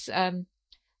is this, as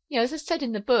I said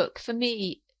in the book, for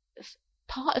me,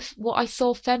 part of what I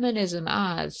saw feminism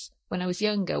as when I was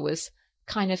younger was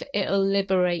kind of, it'll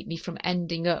liberate me from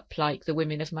ending up like the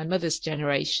women of my mother's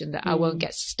generation, that I won't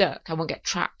get stuck, I won't get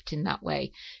trapped in that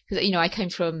way. Because, I came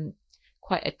from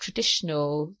quite a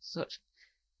traditional sort of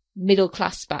middle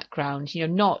class background,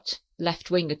 not left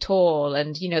wing at all.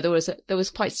 And, there was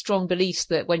quite strong beliefs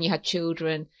that when you had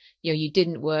children, you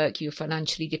didn't work, you were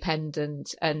financially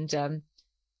dependent. And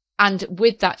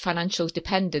with that financial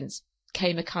dependence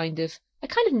came a kind of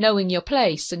knowing your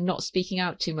place and not speaking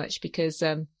out too much, because,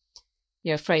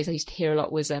 a phrase I used to hear a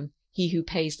lot was, he who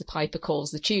pays the piper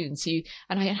calls the tune. So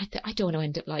I don't want to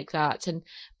end up like that. And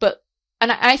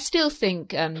I still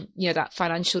think, that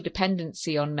financial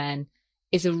dependency on men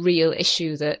is a real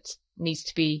issue that needs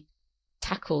to be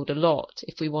tackled a lot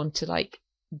if we want to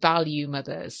value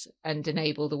mothers and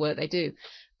enable the work they do.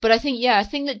 But I think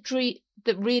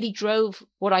that really drove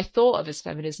what I thought of as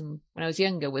feminism when I was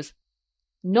younger was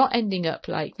not ending up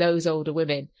like those older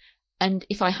women. And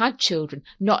if I had children,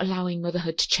 not allowing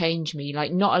motherhood to change me,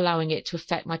 not allowing it to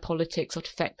affect my politics or to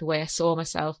affect the way I saw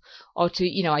myself, or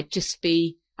to,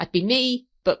 I'd be me,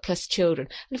 but plus children.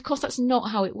 And of course, that's not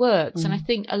how it works. And I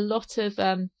think a lot of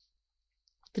the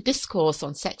discourse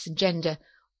on sex and gender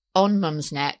on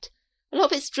Mumsnet, a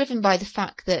lot of it's driven by the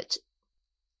fact that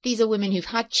these are women who've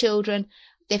had children,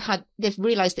 they've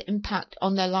realised the impact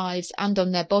on their lives and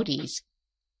on their bodies.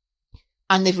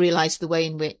 And they've realised the way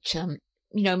in which,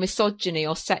 misogyny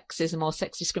or sexism or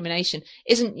sex discrimination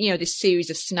isn't, this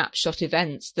series of snapshot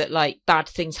events that bad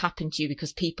things happen to you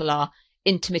because people are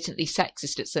intermittently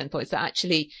sexist at certain points, that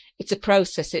actually it's a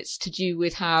process. It's to do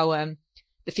with how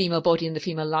the female body and the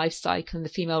female life cycle and the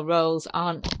female roles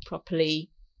aren't properly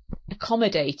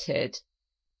accommodated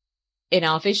in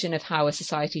our vision of how a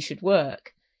society should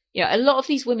work. A lot of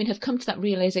these women have come to that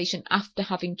realization after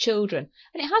having children,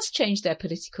 and it has changed their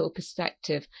political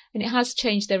perspective, and it has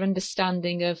changed their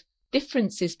understanding of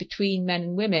differences between men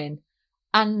and women.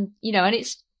 And, and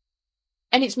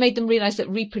it's made them realize that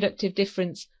reproductive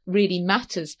difference really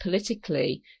matters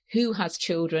politically. Who has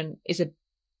children is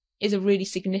a really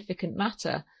significant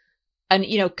matter. And,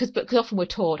 because often we're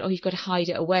taught, you've got to hide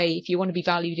it away. If you want to be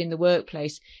valued in the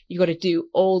workplace, you've got to do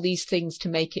all these things to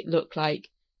make it look like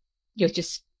you're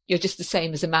just the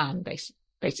same as a man,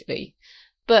 basically.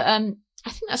 But I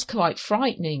think that's quite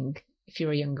frightening if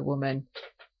you're a younger woman.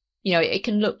 It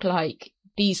can look like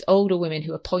these older women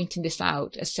who are pointing this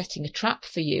out are setting a trap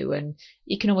for you, and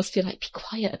you can almost feel like, be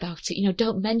quiet about it.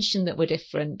 Don't mention that we're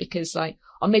different, because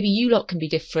or maybe you lot can be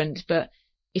different, but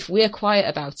if we're quiet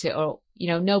about it, or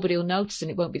nobody will notice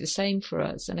and it won't be the same for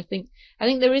us. And I think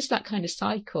there is that kind of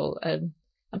cycle, and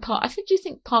I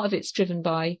think part of it's driven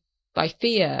by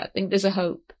fear. I think there's a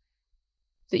hope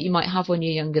that you might have when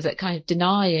you're younger, that kind of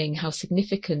denying how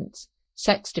significant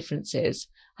sex difference is,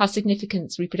 how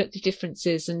significant reproductive difference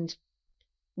is, and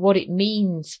what it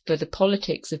means for the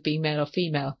politics of being male or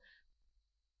female.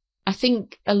 I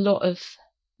think a lot of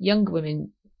young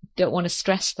women don't want to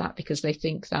stress that because they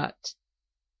think that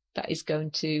is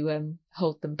going to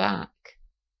hold them back.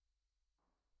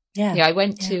 I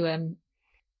went to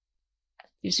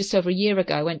it was just over a year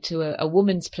ago. I went to a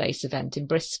Woman's Place event in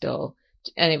Bristol,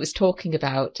 and it was talking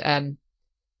about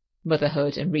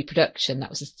motherhood and reproduction.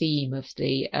 That was the theme of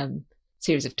the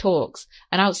series of talks.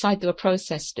 And outside there were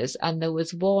protesters, and there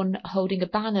was one holding a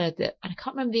banner that, and I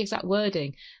can't remember the exact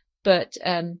wording, but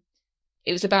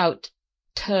it was about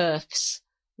TERFs.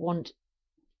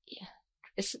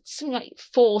 It's something like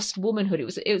forced womanhood. It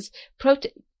was a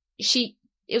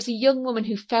young woman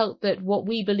who felt that what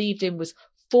we believed in was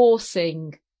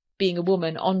forcing being a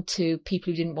woman onto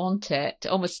people who didn't want it,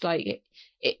 almost like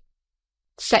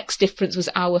sex difference was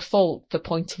our fault for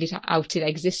pointing it out. It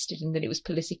existed and that it was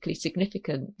politically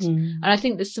significant. And I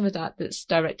think there's some of that that's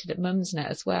directed at Mumsnet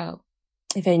as well.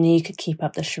 If only you could keep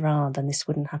up the charade, then this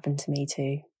wouldn't happen to me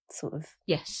too, sort of.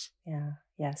 Yes. Yeah,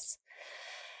 yes.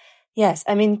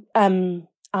 I mean,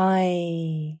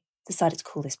 I decided to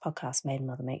call this podcast Maiden,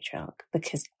 Mother, Matriarch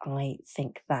because I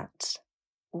think that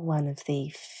one of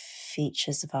the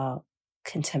features of our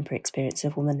contemporary experience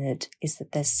of womanhood is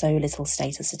that there's so little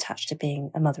status attached to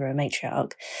being a mother or a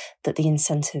matriarch that the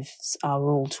incentives are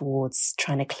all towards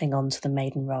trying to cling on to the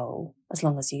maiden role as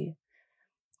long as you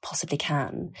possibly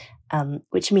can,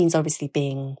 which means obviously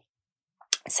being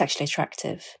sexually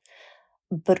attractive,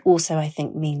 but also I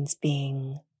think means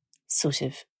being sort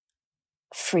of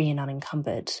free and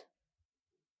unencumbered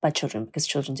by children, because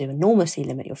children do enormously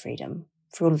limit your freedom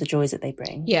for all of the joys that they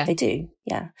bring. Yeah. They do,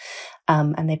 yeah.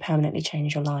 And they permanently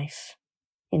change your life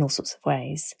in all sorts of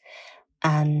ways.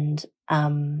 And I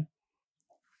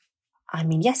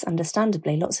mean, yes,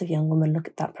 understandably, lots of young women look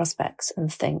at that prospect and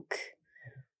think,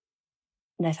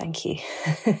 no, thank you.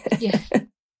 Yeah.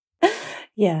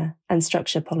 Yeah, and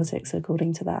structure politics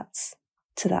according to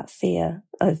that fear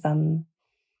of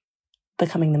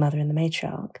becoming the mother and the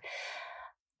matriarch.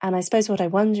 And I suppose what I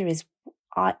wonder is,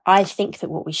 I think that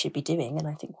what we should be doing, and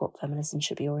I think what feminism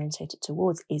should be orientated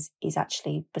towards, is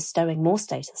actually bestowing more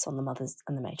status on the mothers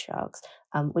and the matriarchs,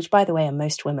 which, by the way, are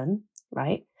most women,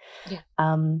 right? Yeah.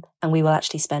 And we will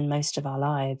actually spend most of our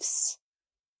lives.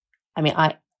 I mean,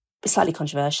 slightly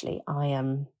controversially,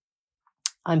 I'm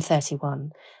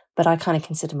 31, but I kind of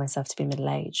consider myself to be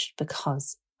middle-aged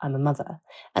because I'm a mother,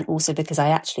 and also because I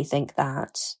actually think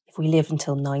that if we live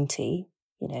until 90,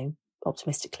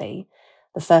 optimistically,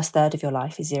 the first third of your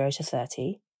life is 0 to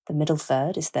 30, the middle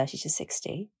third is 30 to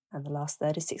 60, and the last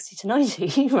third is 60 to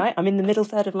 90, right? I'm in the middle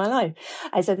third of my life.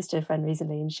 I said this to a friend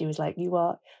recently, and she was like, you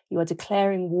are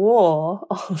declaring war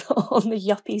on the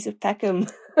yuppies of Peckham,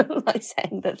 like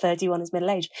saying that 31 is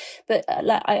middle-aged. But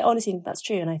I honestly think that's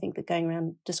true, and I think that going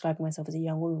around describing myself as a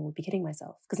young woman would be kidding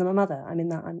myself, because I'm a mother. I'm in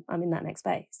that next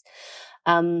space.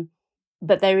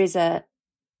 But there is there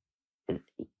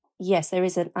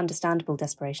is an understandable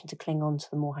desperation to cling on to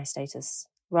the more high status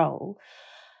role.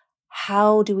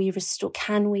 How do we restore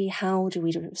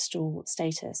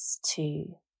status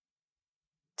to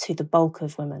the bulk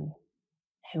of women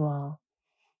who are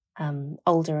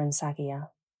older and saggier,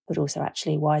 but also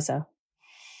actually wiser?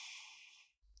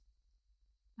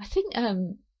 I think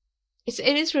it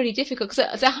is really difficult,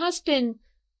 because there has been,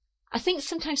 I think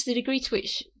sometimes the degree to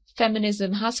which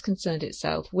feminism has concerned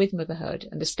itself with motherhood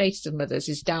and the status of mothers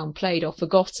is downplayed or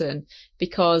forgotten,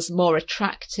 because more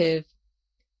attractive,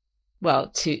 well,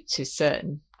 to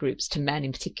certain groups, to men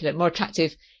in particular, more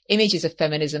attractive images of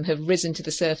feminism have risen to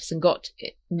the surface and got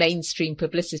mainstream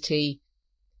publicity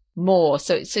more.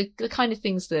 So the kind of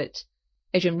things that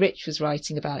Adrienne Rich was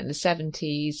writing about in the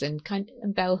 70s and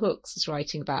Bell Hooks was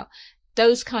writing about,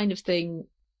 those kind of thing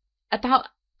about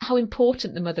how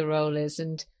important the mother role is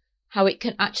and how it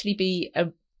can actually be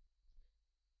a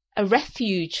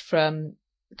refuge from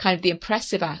kind of the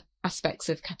oppressive aspects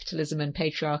of capitalism and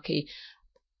patriarchy.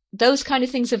 Those kind of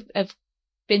things have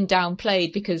been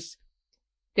downplayed, because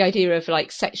the idea of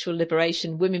like sexual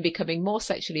liberation, women becoming more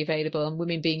sexually available and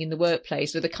women being in the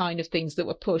workplace were the kind of things that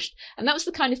were pushed. And that was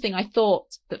the kind of thing I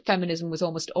thought that feminism was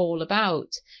almost all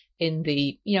about in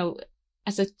the,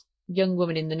 as a young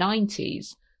woman in the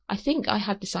 90s. I think I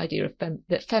had this idea of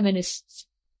that feminists,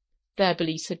 their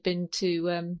beliefs had been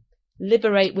to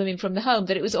liberate women from the home,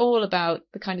 that it was all about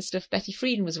the kind of stuff Betty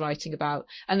Friedan was writing about,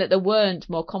 and that there weren't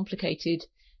more complicated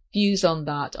views on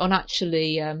that, on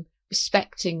actually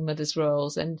respecting mothers'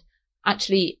 roles and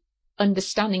actually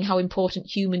understanding how important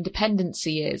human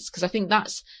dependency is. Because I think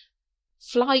that's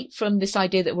flight from this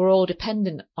idea that we're all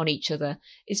dependent on each other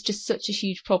is just such a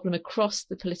huge problem across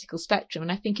the political spectrum.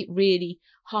 And I think it really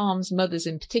harms mothers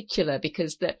in particular,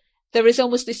 because that there is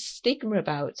almost this stigma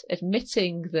about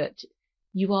admitting that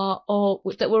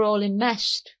that we're all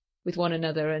enmeshed with one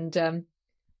another. And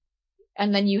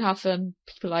then you have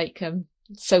people like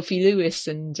Sophie Lewis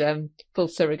and full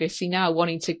surrogacy now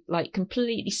wanting to like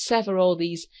completely sever all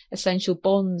these essential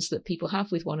bonds that people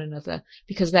have with one another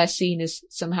because they're seen as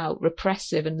somehow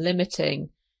repressive and limiting.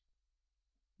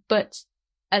 But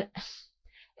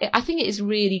I think it is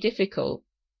really difficult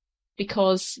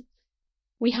because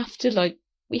we have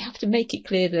to make it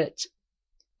clear that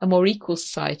a more equal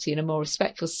society and a more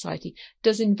respectful society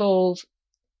does involve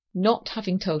not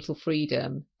having total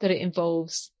freedom, that it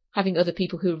involves having other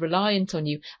people who are reliant on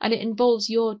you, and it involves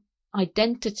your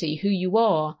identity, who you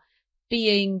are,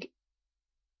 being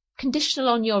conditional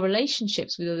on your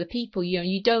relationships with other people. You know,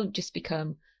 you don't just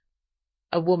become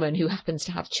a woman who happens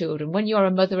to have children. When you're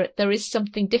a mother, there is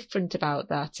something different about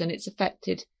that, and it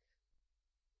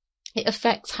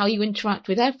affects how you interact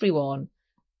with everyone.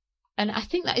 And I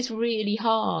think that is really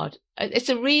hard. It's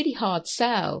a really hard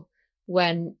sell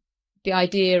when the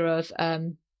idea of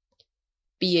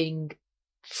being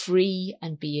free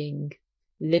and being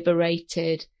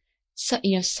liberated,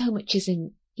 so much is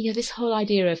in this whole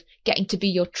idea of getting to be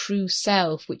your true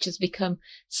self, which has become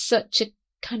such a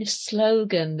kind of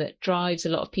slogan that drives a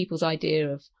lot of people's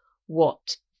idea of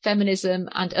what feminism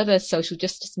and other social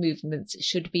justice movements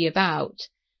should be about.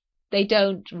 They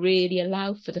don't really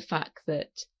allow for the fact that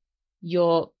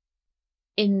you're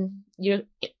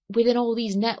within all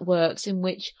these networks in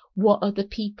which what other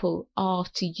people are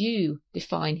to you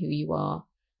define who you are.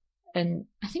 And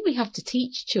I think we have to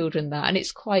teach children that, and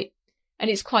it's quite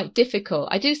difficult.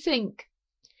 I do think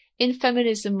in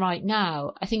feminism right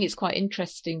now, I think it's quite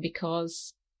interesting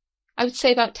because I would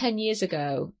say about 10 years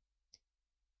ago,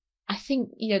 I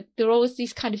think, there are always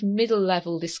these kind of middle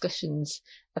level discussions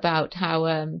about how,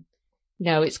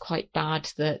 it's quite bad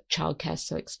that childcare is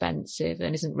so expensive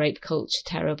and isn't rape culture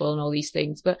terrible and all these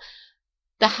things. But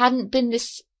there hadn't been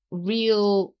this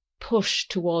real push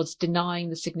towards denying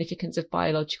the significance of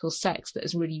biological sex that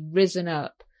has really risen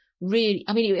up. Really,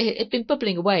 I mean, it had been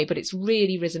bubbling away, but it's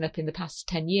really risen up in the past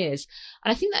 10 years.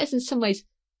 And I think that has in some ways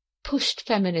pushed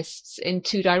feminists in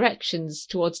two directions,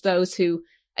 towards those who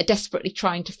are desperately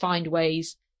trying to find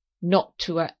ways not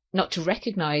to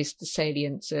recognise the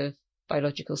salience of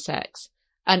biological sex,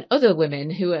 and other women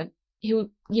who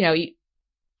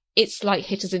it's like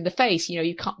hit us in the face.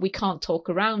 We can't talk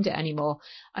around it anymore.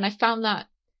 And I found that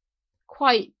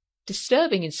quite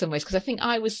disturbing in some ways, because I think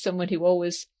I was someone who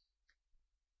always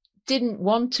didn't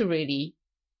want to really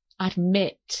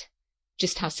admit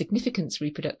just how significant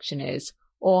reproduction is,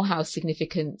 or how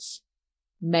significant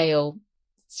male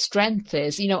strength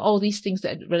is, all these things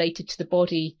that are related to the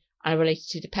body and are related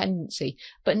to dependency.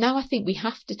 But now I think we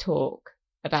have to talk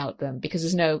about them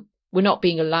because we're not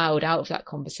being allowed out of that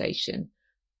conversation.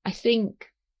 I think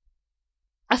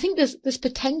there's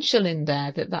potential in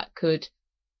there that could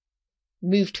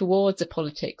move towards a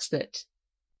politics that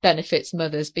benefits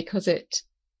mothers, because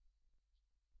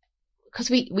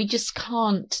we just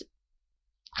can't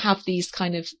have these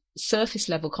kind of surface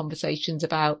level conversations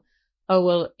about, oh,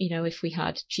 well, if we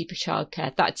had cheaper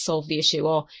childcare, that'd solve the issue.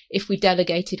 Or if we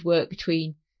delegated work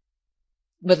between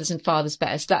mothers and fathers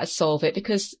better, that'd solve it,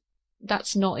 because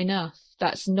that's not enough.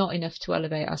 That's not enough to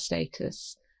elevate our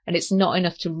status. And it's not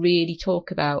enough to really talk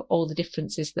about all the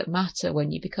differences that matter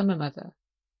when you become a mother.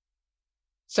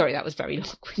 Sorry, that was very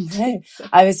long-winded. No,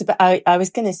 I was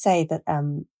going to say that,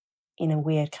 in a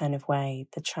weird kind of way,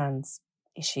 the trans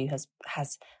issue has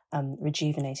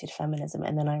rejuvenated feminism,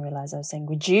 and then I realised I was saying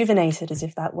rejuvenated as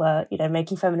if that were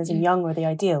making feminism young or the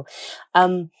ideal.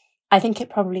 I think it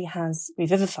probably has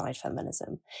revivified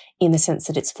feminism, in the sense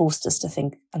that it's forced us to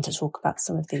think and to talk about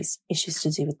some of these issues to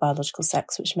do with biological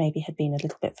sex, which maybe had been a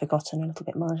little bit forgotten, a little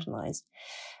bit marginalised.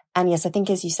 And yes, I think,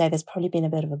 as you say, there's probably been a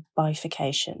bit of a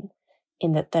bifurcation,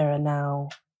 in that there are now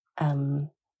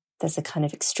there's a kind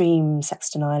of extreme sex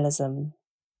denialism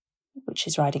which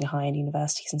is riding high in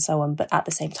universities and so on. But at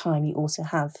the same time, you also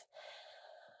have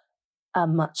a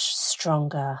much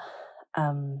stronger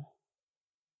gender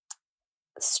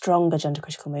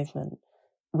critical movement,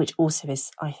 which also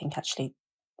is, I think, actually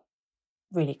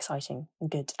really exciting and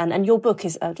good. And your book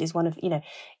is one of,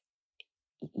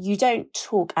 you don't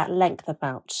talk at length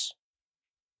about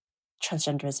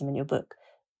transgenderism in your book,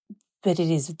 but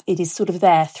it is sort of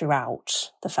there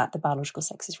throughout. The fact that biological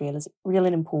sex is real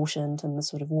and important, and the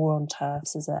sort of war on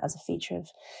turfs as a feature of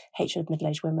hatred of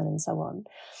middle-aged women and so on.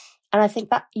 And I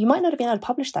think that you might not have been able to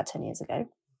publish that 10 years ago,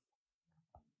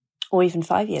 or even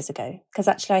 5 years ago, because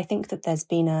actually I think that there's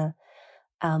been a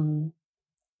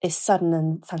sudden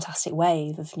and fantastic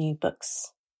wave of new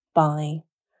books by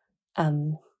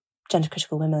gender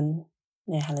critical women,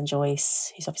 Helen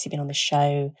Joyce, who's obviously been on the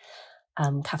show,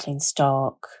 Kathleen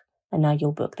Stark, and now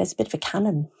your book. There's a bit of a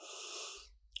canon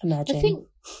emerging. I think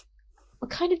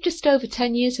kind of just over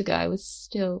 10 years ago, I was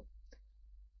still,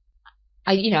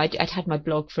 I'd had my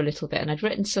blog for a little bit, and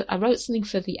I wrote something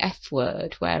for the F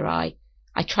Word where I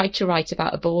tried to write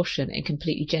about abortion in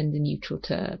completely gender neutral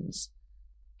terms.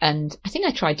 And I think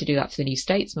I tried to do that for the New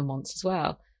Statesman once as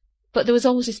well. But there was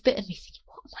always this bit of me thinking,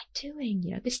 what am I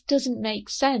doing? This doesn't make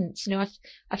sense.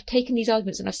 I've taken these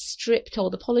arguments and I've stripped all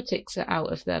the politics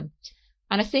out of them.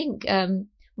 And I think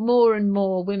more and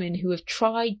more women who have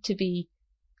tried to be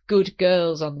good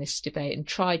girls on this debate and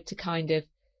tried to kind of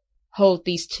hold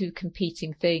these two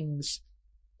competing things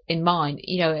in mind,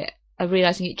 are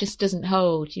realizing it just doesn't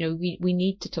hold. We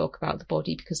need to talk about the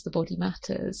body because the body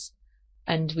matters,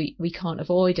 and we can't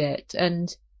avoid it.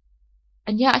 And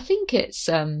yeah, I think it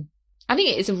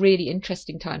is a really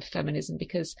interesting time for feminism,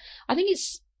 because I think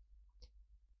it's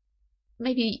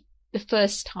maybe the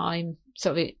first time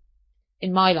sort of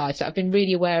in my life that I've been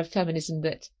really aware of feminism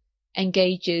that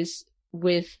engages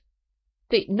with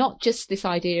not just this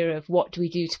idea of what do we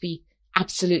do to be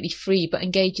absolutely free, but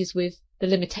engages with the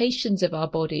limitations of our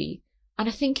body. And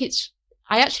I think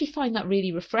I actually find that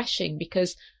really refreshing,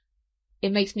 because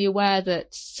it makes me aware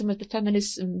that some of the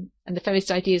feminism and the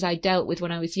feminist ideas I dealt with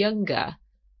when I was younger,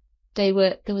 there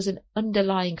was an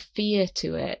underlying fear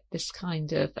to it, this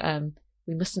kind of,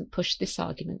 we mustn't push this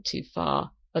argument too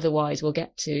far, otherwise we'll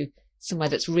get to somewhere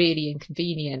that's really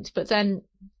inconvenient. But then,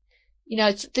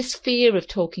 it's this fear of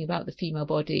talking about the female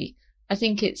body. I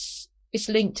think it's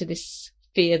linked to this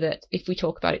fear that if we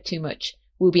talk about it too much,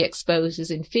 we'll be exposed as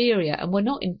inferior. And we're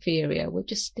not inferior, we're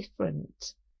just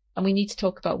different. And we need to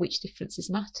talk about which differences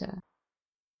matter.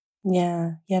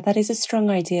 Yeah, that is a strong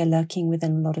idea lurking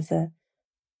within a lot of the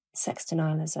sex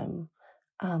denialism.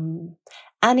 And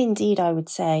indeed, I would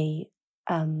say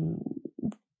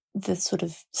the sort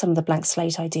of some of the blank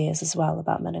slate ideas as well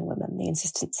about men and women, the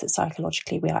insistence that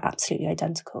psychologically we are absolutely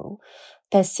identical.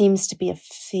 There seems to be a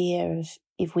fear of,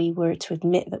 if we were to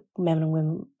admit that men and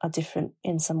women are different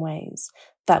in some ways,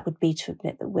 that would be to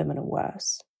admit that women are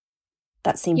worse.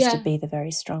 That seems to be the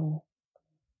very strong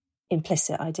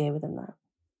implicit idea within that.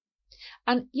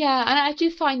 And I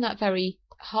do find that very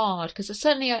hard, because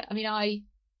certainly,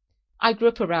 I grew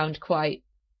up around quite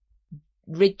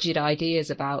rigid ideas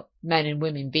about men and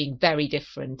women being very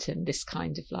different, and this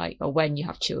kind of like, when you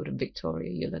have children, Victoria,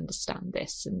 you'll understand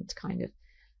this, and kind of,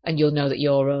 and you'll know that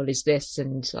your role is this,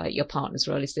 and like your partner's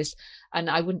role is this. And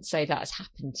I wouldn't say that has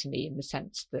happened to me in the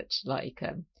sense that like,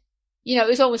 it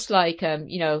was almost like,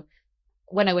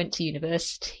 when I went to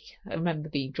university, I remember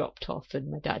being dropped off and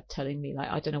my dad telling me, like,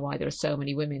 I don't know why there are so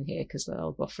many women here, because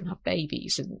they'll often have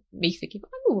babies, and me thinking,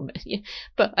 I'm a woman,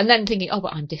 and then thinking,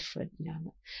 but I'm different,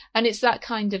 and it's that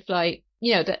kind of like,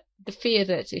 that the fear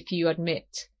that if you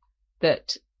admit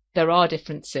that there are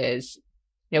differences,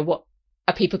 what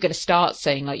are people going to start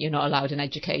saying, like, you're not allowed an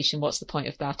education, what's the point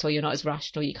of that, or you're not as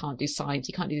rational, you can't do science,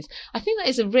 you can't do this. I think that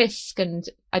is a risk, and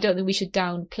I don't think we should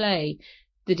downplay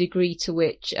the degree to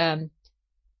which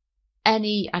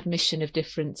any admission of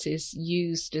difference is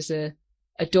used as a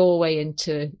doorway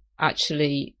into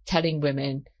actually telling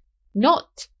women,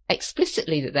 not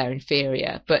explicitly that they're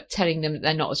inferior, but telling them that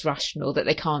they're not as rational, that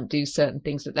they can't do certain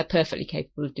things that they're perfectly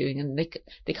capable of doing, and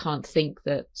they can't think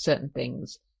that certain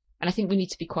things. And I think we need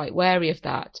to be quite wary of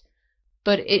that.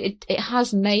 But it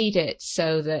has made it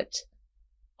so that,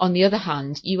 on the other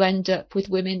hand, you end up with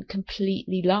women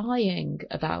completely lying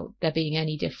about there being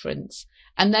any difference.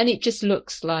 And then it just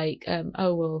looks like,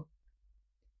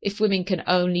 if women can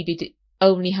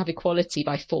only have equality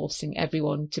by forcing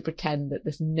everyone to pretend that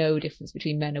there's no difference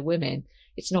between men and women,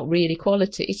 it's not really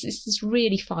equality. It's this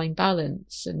really fine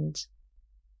balance. And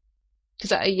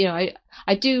because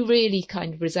I do really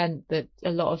kind of resent that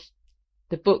a lot of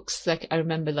the books, like I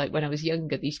remember, like when I was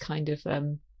younger, these kind of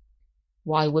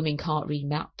why women can't read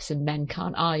maps and men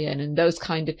can't iron, and those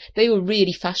kind of, they were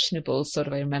really fashionable, sort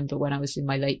of. I remember when I was in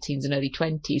my late teens and early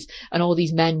 20s, and all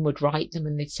these men would write them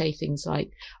and they'd say things like,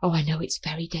 I know it's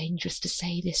very dangerous to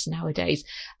say this nowadays.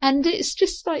 And it's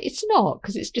just like, it's not,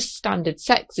 because it's just standard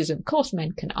sexism. Of course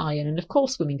men can iron, and of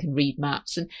course women can read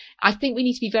maps. And I think we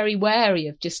need to be very wary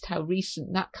of just how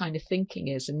recent that kind of thinking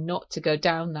is, and not to go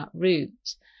down that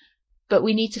route. But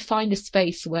we need to find a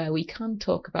space where we can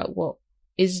talk about what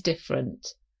is different,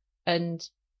 and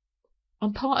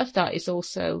part of that is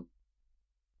also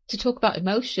to talk about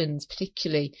emotions.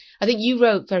 Particularly, I think you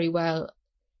wrote very well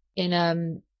in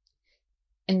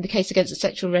the case against the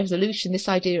sexual resolution, this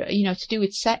idea, to do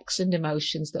with sex and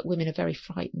emotions, that women are very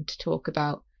frightened to talk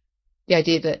about. The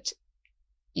idea that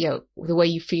the way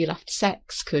you feel after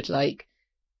sex could like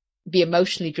be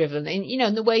emotionally driven, and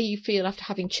and the way you feel after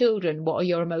having children, what are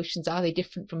your emotions, are they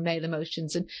different from male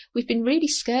emotions? And we've been really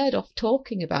scared off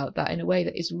talking about that in a way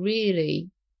that is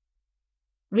really,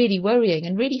 really worrying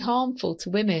and really harmful to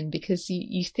women, because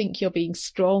you think you're being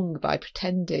strong by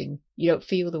pretending you don't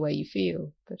feel the way you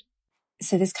feel.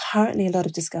 So there's currently a lot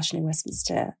of discussion in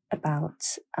Westminster about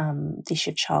the issue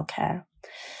of childcare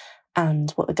and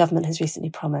what the government has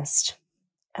recently promised,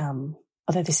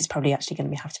 although this is probably actually going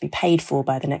to have to be paid for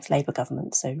by the next Labour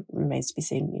government, so it remains to be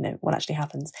seen, what actually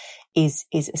happens, is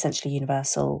essentially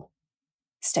universal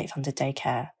state-funded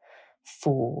daycare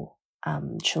for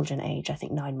children age, I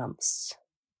think, 9 months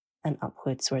and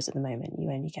upwards, whereas at the moment you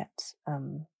only get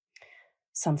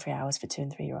some free hours for 2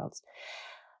 and 3-year-olds.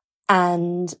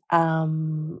 And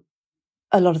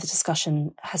a lot of the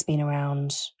discussion has been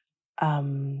around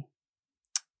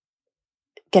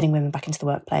getting women back into the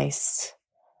workplace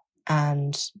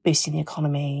and boosting the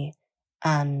economy,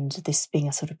 and this being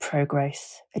a sort of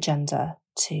pro-growth agenda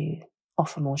to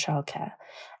offer more childcare.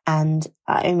 And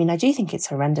I mean, I do think it's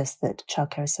horrendous that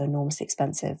childcare is so enormously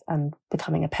expensive, and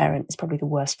becoming a parent is probably the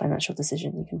worst financial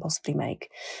decision you can possibly make,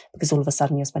 because all of a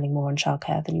sudden you're spending more on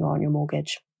childcare than you are on your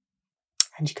mortgage.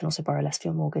 And you can also borrow less for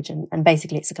your mortgage. And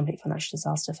basically it's a complete financial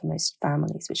disaster for most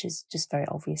families, which is just very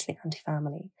obviously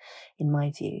anti-family in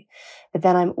my view. But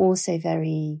then I'm also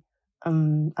very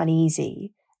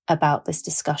uneasy about this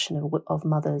discussion of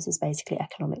mothers as basically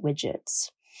economic widgets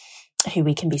who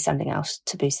we can be sending out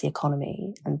to boost the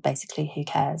economy, and basically who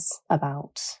cares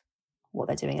about what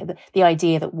they're doing. The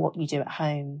idea that what you do at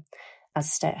home as a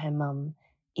stay-at-home mum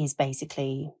is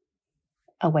basically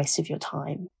a waste of your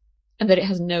time. And that it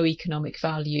has no economic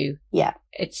value. Yeah.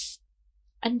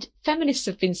 And feminists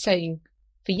have been saying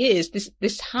for years, this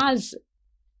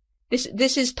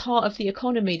is part of the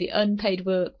economy. The unpaid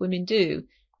work women do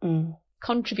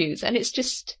contributes. And it's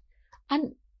just,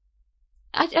 and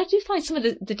I do find some of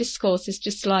the discourse is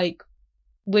just like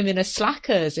women are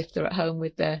slackers if they're at home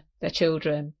with their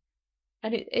children.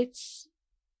 And it's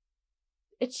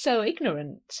so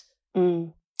ignorant.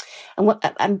 Mm.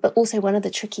 But also one of the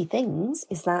tricky things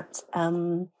is that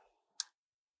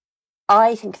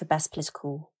I think the best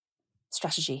political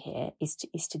strategy here is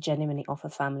to genuinely offer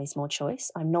families more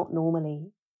choice. I'm not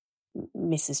normally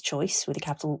Mrs. Choice with a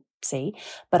capital C,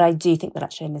 but I do think that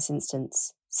actually in this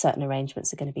instance, certain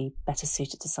arrangements are going to be better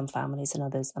suited to some families than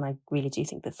others. And I really do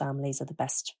think that families are the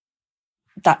best.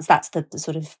 That's the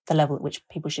sort of the level at which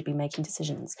people should be making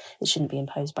decisions. It shouldn't be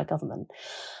imposed by government.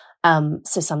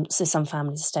 So some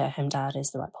families, a stay-at-home dad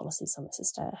is the right policy. Some it's a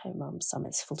stay-at-home mum. Some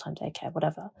it's full-time daycare,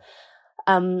 whatever.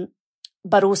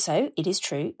 But also, it is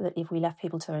true that if we left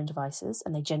people to their own devices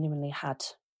and they genuinely had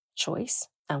choice,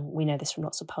 and we know this from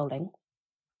lots of polling,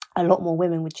 a lot more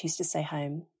women would choose to stay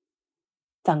home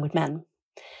than would men,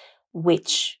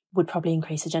 which would probably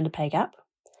increase the gender pay gap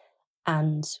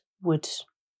and would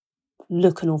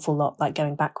look an awful lot like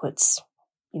going backwards,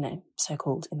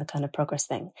 so-called, in the kind of progress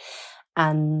thing.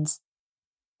 And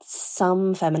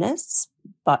some feminists,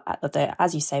 but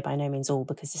as you say, by no means all,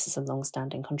 because this is a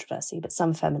long-standing controversy, but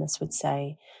some feminists would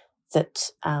say that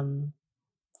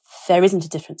there isn't a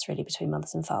difference really between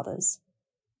mothers and fathers,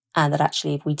 and that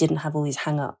actually if we didn't have all these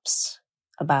hang-ups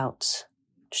about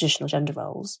traditional gender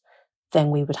roles, then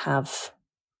we would have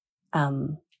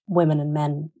women and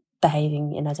men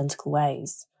behaving in identical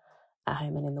ways at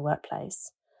home and in the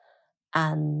workplace.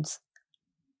 And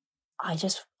I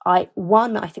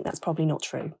think that's probably not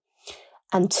true.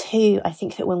 And two, I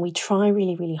think that when we try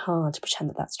really, really hard to pretend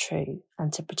that that's true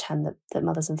and to pretend that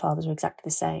mothers and fathers are exactly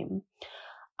the same,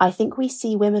 I think we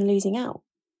see women losing out,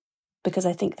 because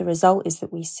I think the result is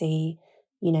that we see,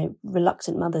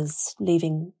 reluctant mothers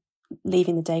leaving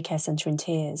the daycare centre in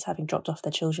tears, having dropped off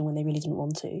their children when they really didn't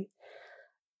want to.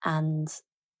 And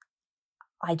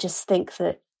I just think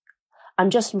that I'm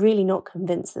just really not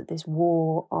convinced that this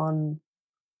war on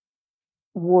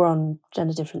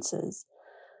gender differences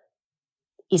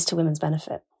is to women's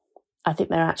benefit. I think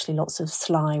there are actually lots of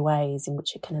sly ways in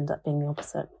which it can end up being the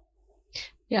opposite.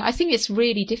 Yeah, I think it's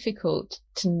really difficult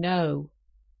to know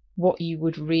what you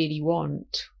would really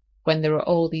want when there are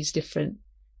all these different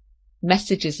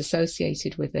messages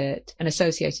associated with it, and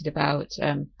associated about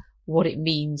what it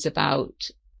means about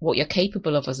what you're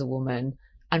capable of as a woman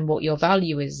and what your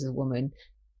value is as a woman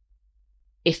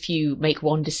if you make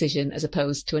one decision as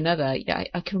opposed to another. Yeah,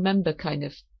 I can remember kind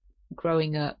of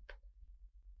growing up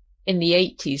in the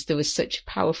 80s, there was such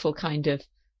powerful kind of,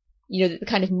 the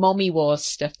kind of mommy wars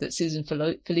stuff that Susan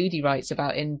Faludi writes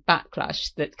about in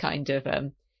Backlash, that kind of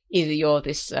either you're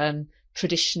this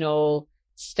traditional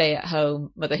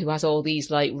stay-at-home mother who has all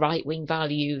these like right-wing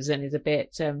values and is a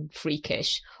bit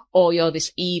freakish, or you're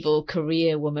this evil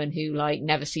career woman who like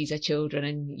never sees her children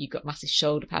and you've got massive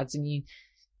shoulder pads and you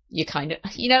kind of,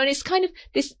 and it's kind of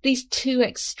these two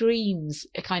extremes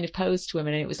are kind of posed to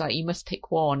women, and it was like you must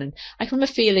pick one. And I remember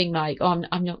feeling like, oh,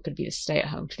 I'm not going to be the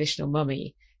stay-at-home traditional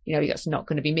mummy, that's not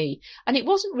going to be me. And it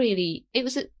wasn't really, it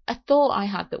was a thought I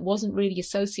had that wasn't really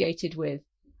associated with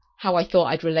how I thought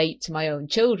I'd relate to my own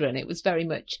children. It was very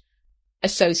much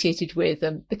associated with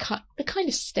the kind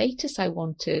of status I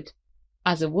wanted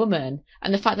as a woman,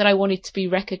 and the fact that I wanted to be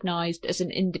recognised as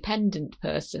an independent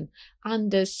person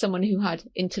and as someone who had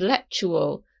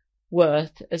intellectual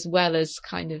worth as well as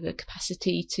kind of a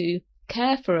capacity to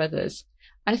care for others.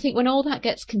 And I think when all that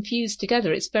gets confused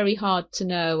together, it's very hard to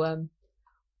know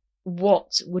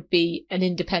what would be an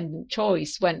independent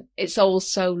choice when it's all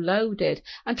so loaded.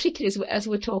 And particularly as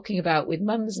we're talking about with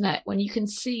Mumsnet, when you can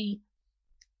see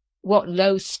what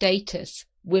low status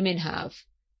women have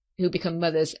who become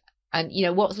mothers, and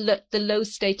what the low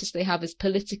status they have as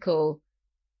people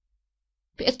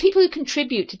who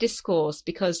contribute to discourse.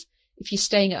 Because if you're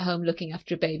staying at home looking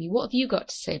after a baby, what have you got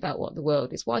to say about what the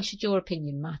world is? Why should your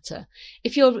opinion matter?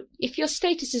 If your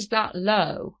status is that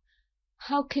low,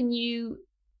 how can you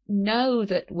know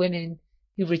that women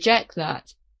who reject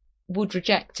that would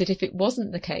reject it if it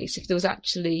wasn't the case, if there was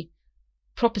actually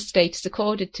proper status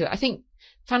accorded to it? I think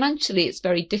financially it's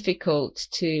very difficult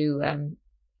to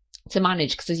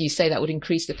manage, because as you say, that would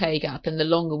increase the pay gap, and the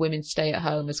longer women stay at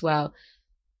home as well,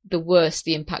 the worse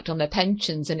the impact on their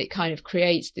pensions, and it kind of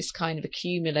creates this kind of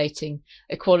accumulating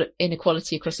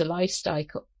inequality across a life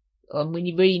cycle. When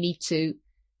you really need to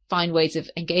find ways of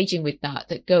engaging with that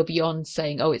go beyond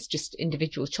saying, oh, it's just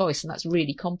individual choice, and that's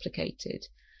really complicated.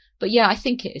 But yeah, I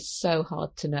think it is so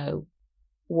hard to know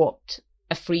what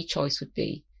a free choice would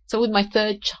be. So with my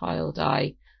third child,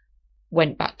 I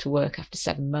went back to work after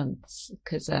 7 months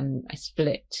because I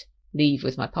split leave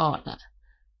with my partner,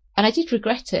 and I did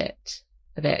regret it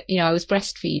a bit. I was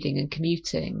breastfeeding and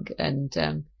commuting and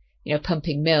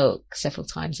pumping milk several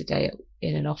times a day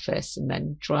in an office, and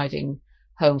then driving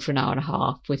home for an hour and a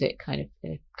half with it kind of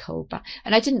in a cold bath.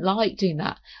 And I didn't like doing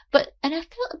that. And I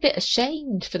felt a bit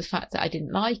ashamed for the fact that I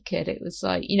didn't like it. It was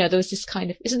like, there was this kind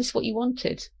of, isn't this what you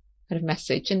wanted kind of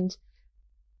message? And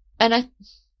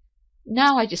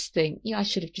now I just think, I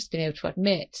should have just been able to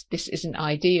admit this isn't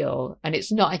ideal. And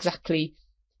it's not exactly,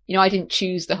 I didn't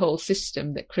choose the whole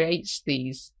system that creates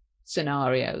these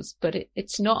scenarios, but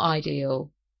it's not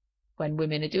ideal when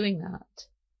women are doing that.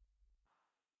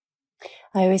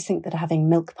 I always think that having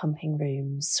milk pumping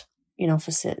rooms in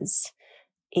offices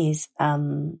is, I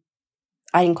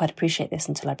didn't quite appreciate this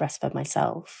until I breastfed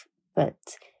myself, but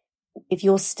if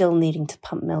you're still needing to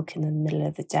pump milk in the middle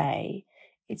of the day,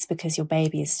 it's because your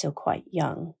baby is still quite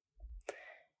young.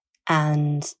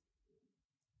 And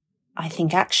I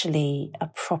think actually a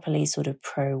properly sort of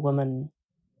pro-woman,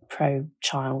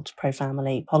 pro-child,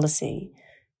 pro-family policy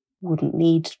wouldn't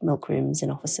need milk rooms in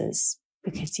offices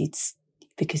because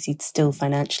you'd still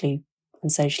financially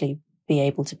and socially be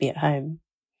able to be at home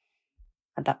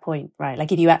at that point, right?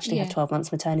 Like if you actually had 12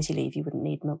 months maternity leave, you wouldn't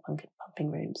need milk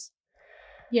pumping rooms.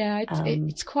 Yeah,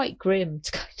 it's quite grim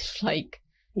to kind of like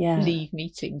leave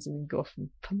meetings and then go off and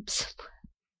pump somewhere.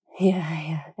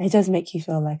 Yeah. It does make you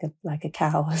feel like a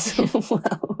cow as well.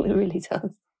 It really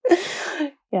does.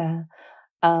 Yeah.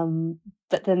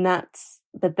 But then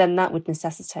that would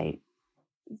necessitate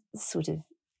sort of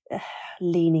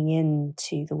leaning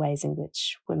into the ways in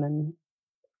which women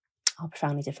are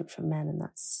profoundly different from men, and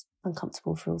that's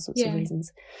uncomfortable for all sorts of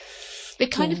reasons.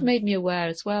 It kind of made me aware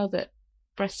as well that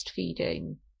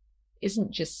breastfeeding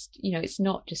isn't just, it's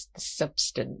not just the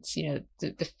substance,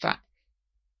 the fat,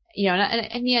 and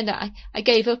in the end I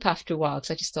gave up after a while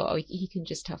because I just thought, oh, he can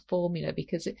just have formula,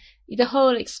 because the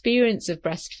whole experience of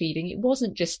breastfeeding, it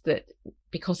wasn't just that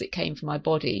because it came from my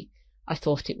body I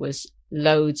thought it was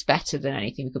loads better than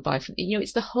anything we could buy from,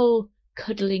 it's the whole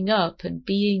cuddling up and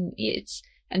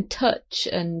and touch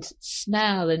and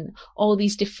smell and all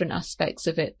these different aspects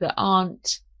of it that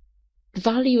aren't, the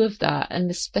value of that and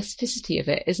the specificity of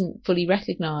it isn't fully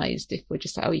recognised if we're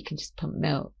just like, oh, you can just pump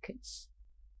milk.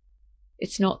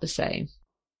 It's not the same.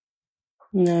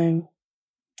 No,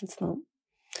 it's not.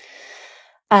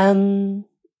 To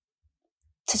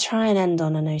try and end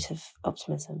on a note of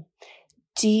optimism,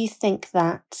 do you think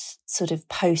that sort of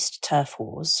post-turf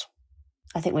wars,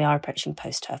 I think we are approaching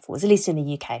post-turf wars, at least in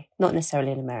the UK, not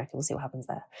necessarily in America, we'll see what happens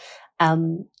there.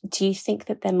 Do you think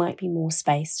that there might be more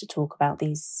space to talk about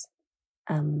these,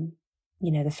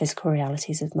 the physical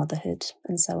realities of motherhood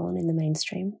and so on in the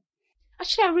mainstream?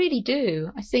 Actually, I really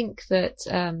do. I think that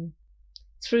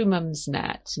through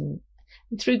Mumsnet and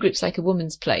through groups like A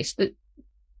Woman's Place, that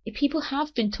people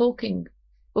have been talking,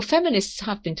 well, feminists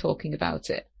have been talking about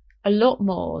it a lot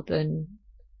more than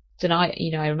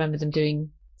I remember them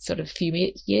doing sort of a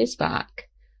few years back.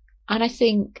 And I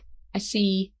think I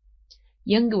see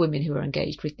younger women who are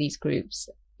engaged with these groups,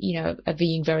 are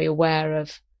being very aware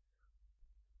of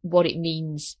what it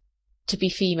means to be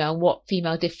female and what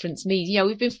female difference means.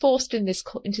 We've been forced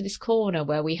into this corner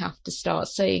where we have to start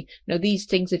saying, these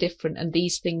things are different and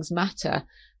these things matter.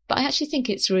 But I actually think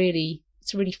it's a really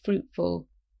fruitful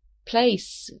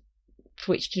place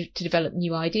for which to develop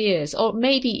new ideas, or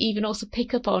maybe even also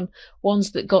pick up on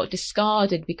ones that got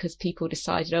discarded because people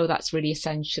decided, oh, that's really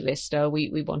essentialist, or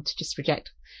we want to just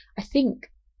reject. I think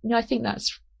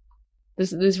that's,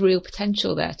 there's real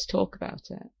potential there to talk about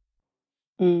it.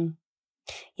 Mm.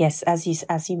 Yes, as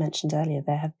you mentioned earlier,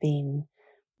 there have been,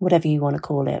 whatever you want to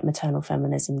call it, maternal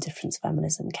feminism, difference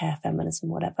feminism, care feminism,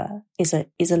 whatever, is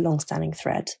a long-standing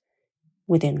thread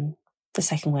within the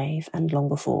second wave and long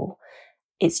before.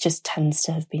 It just tends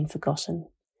to have been forgotten.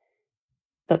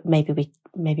 But maybe we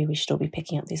should all be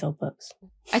picking up these old books.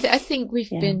 I think we've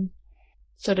been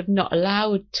sort of not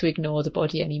allowed to ignore the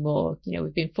body anymore.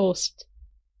 We've been forced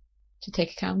to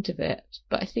take account of it.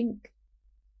 But I think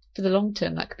for the long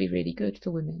term, that could be really good for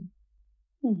women.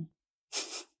 All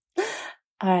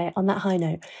right, on that high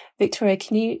note, Victoria,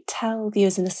 can you tell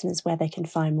viewers and listeners where they can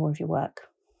find more of your work?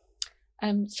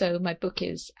 So my book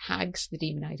is Hags, the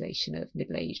Demonisation of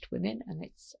Middle-Aged Women, and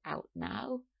it's out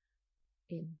now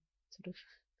in sort of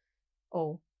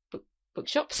all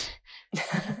bookshops.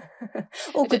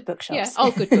 All good bookshops. Yeah, all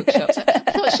good bookshops.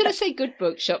 I thought, should I say good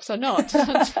bookshops or not?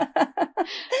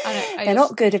 They're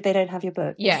not good if they don't have your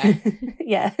book. Yeah.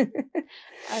 Yeah.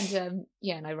 And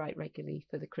and I write regularly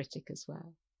for The Critic as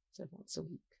well, so once a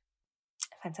week.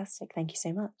 Fantastic. Thank you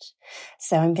so much.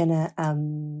 So I'm going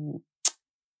to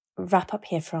wrap up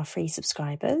here for our free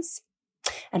subscribers.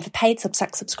 And for paid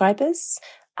Substack subscribers,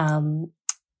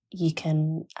 you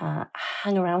can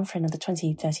hang around for another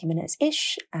 20-30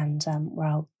 minutes-ish, and where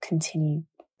I'll continue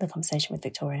the conversation with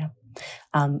Victoria.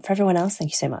 For everyone else,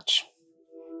 thank you so much.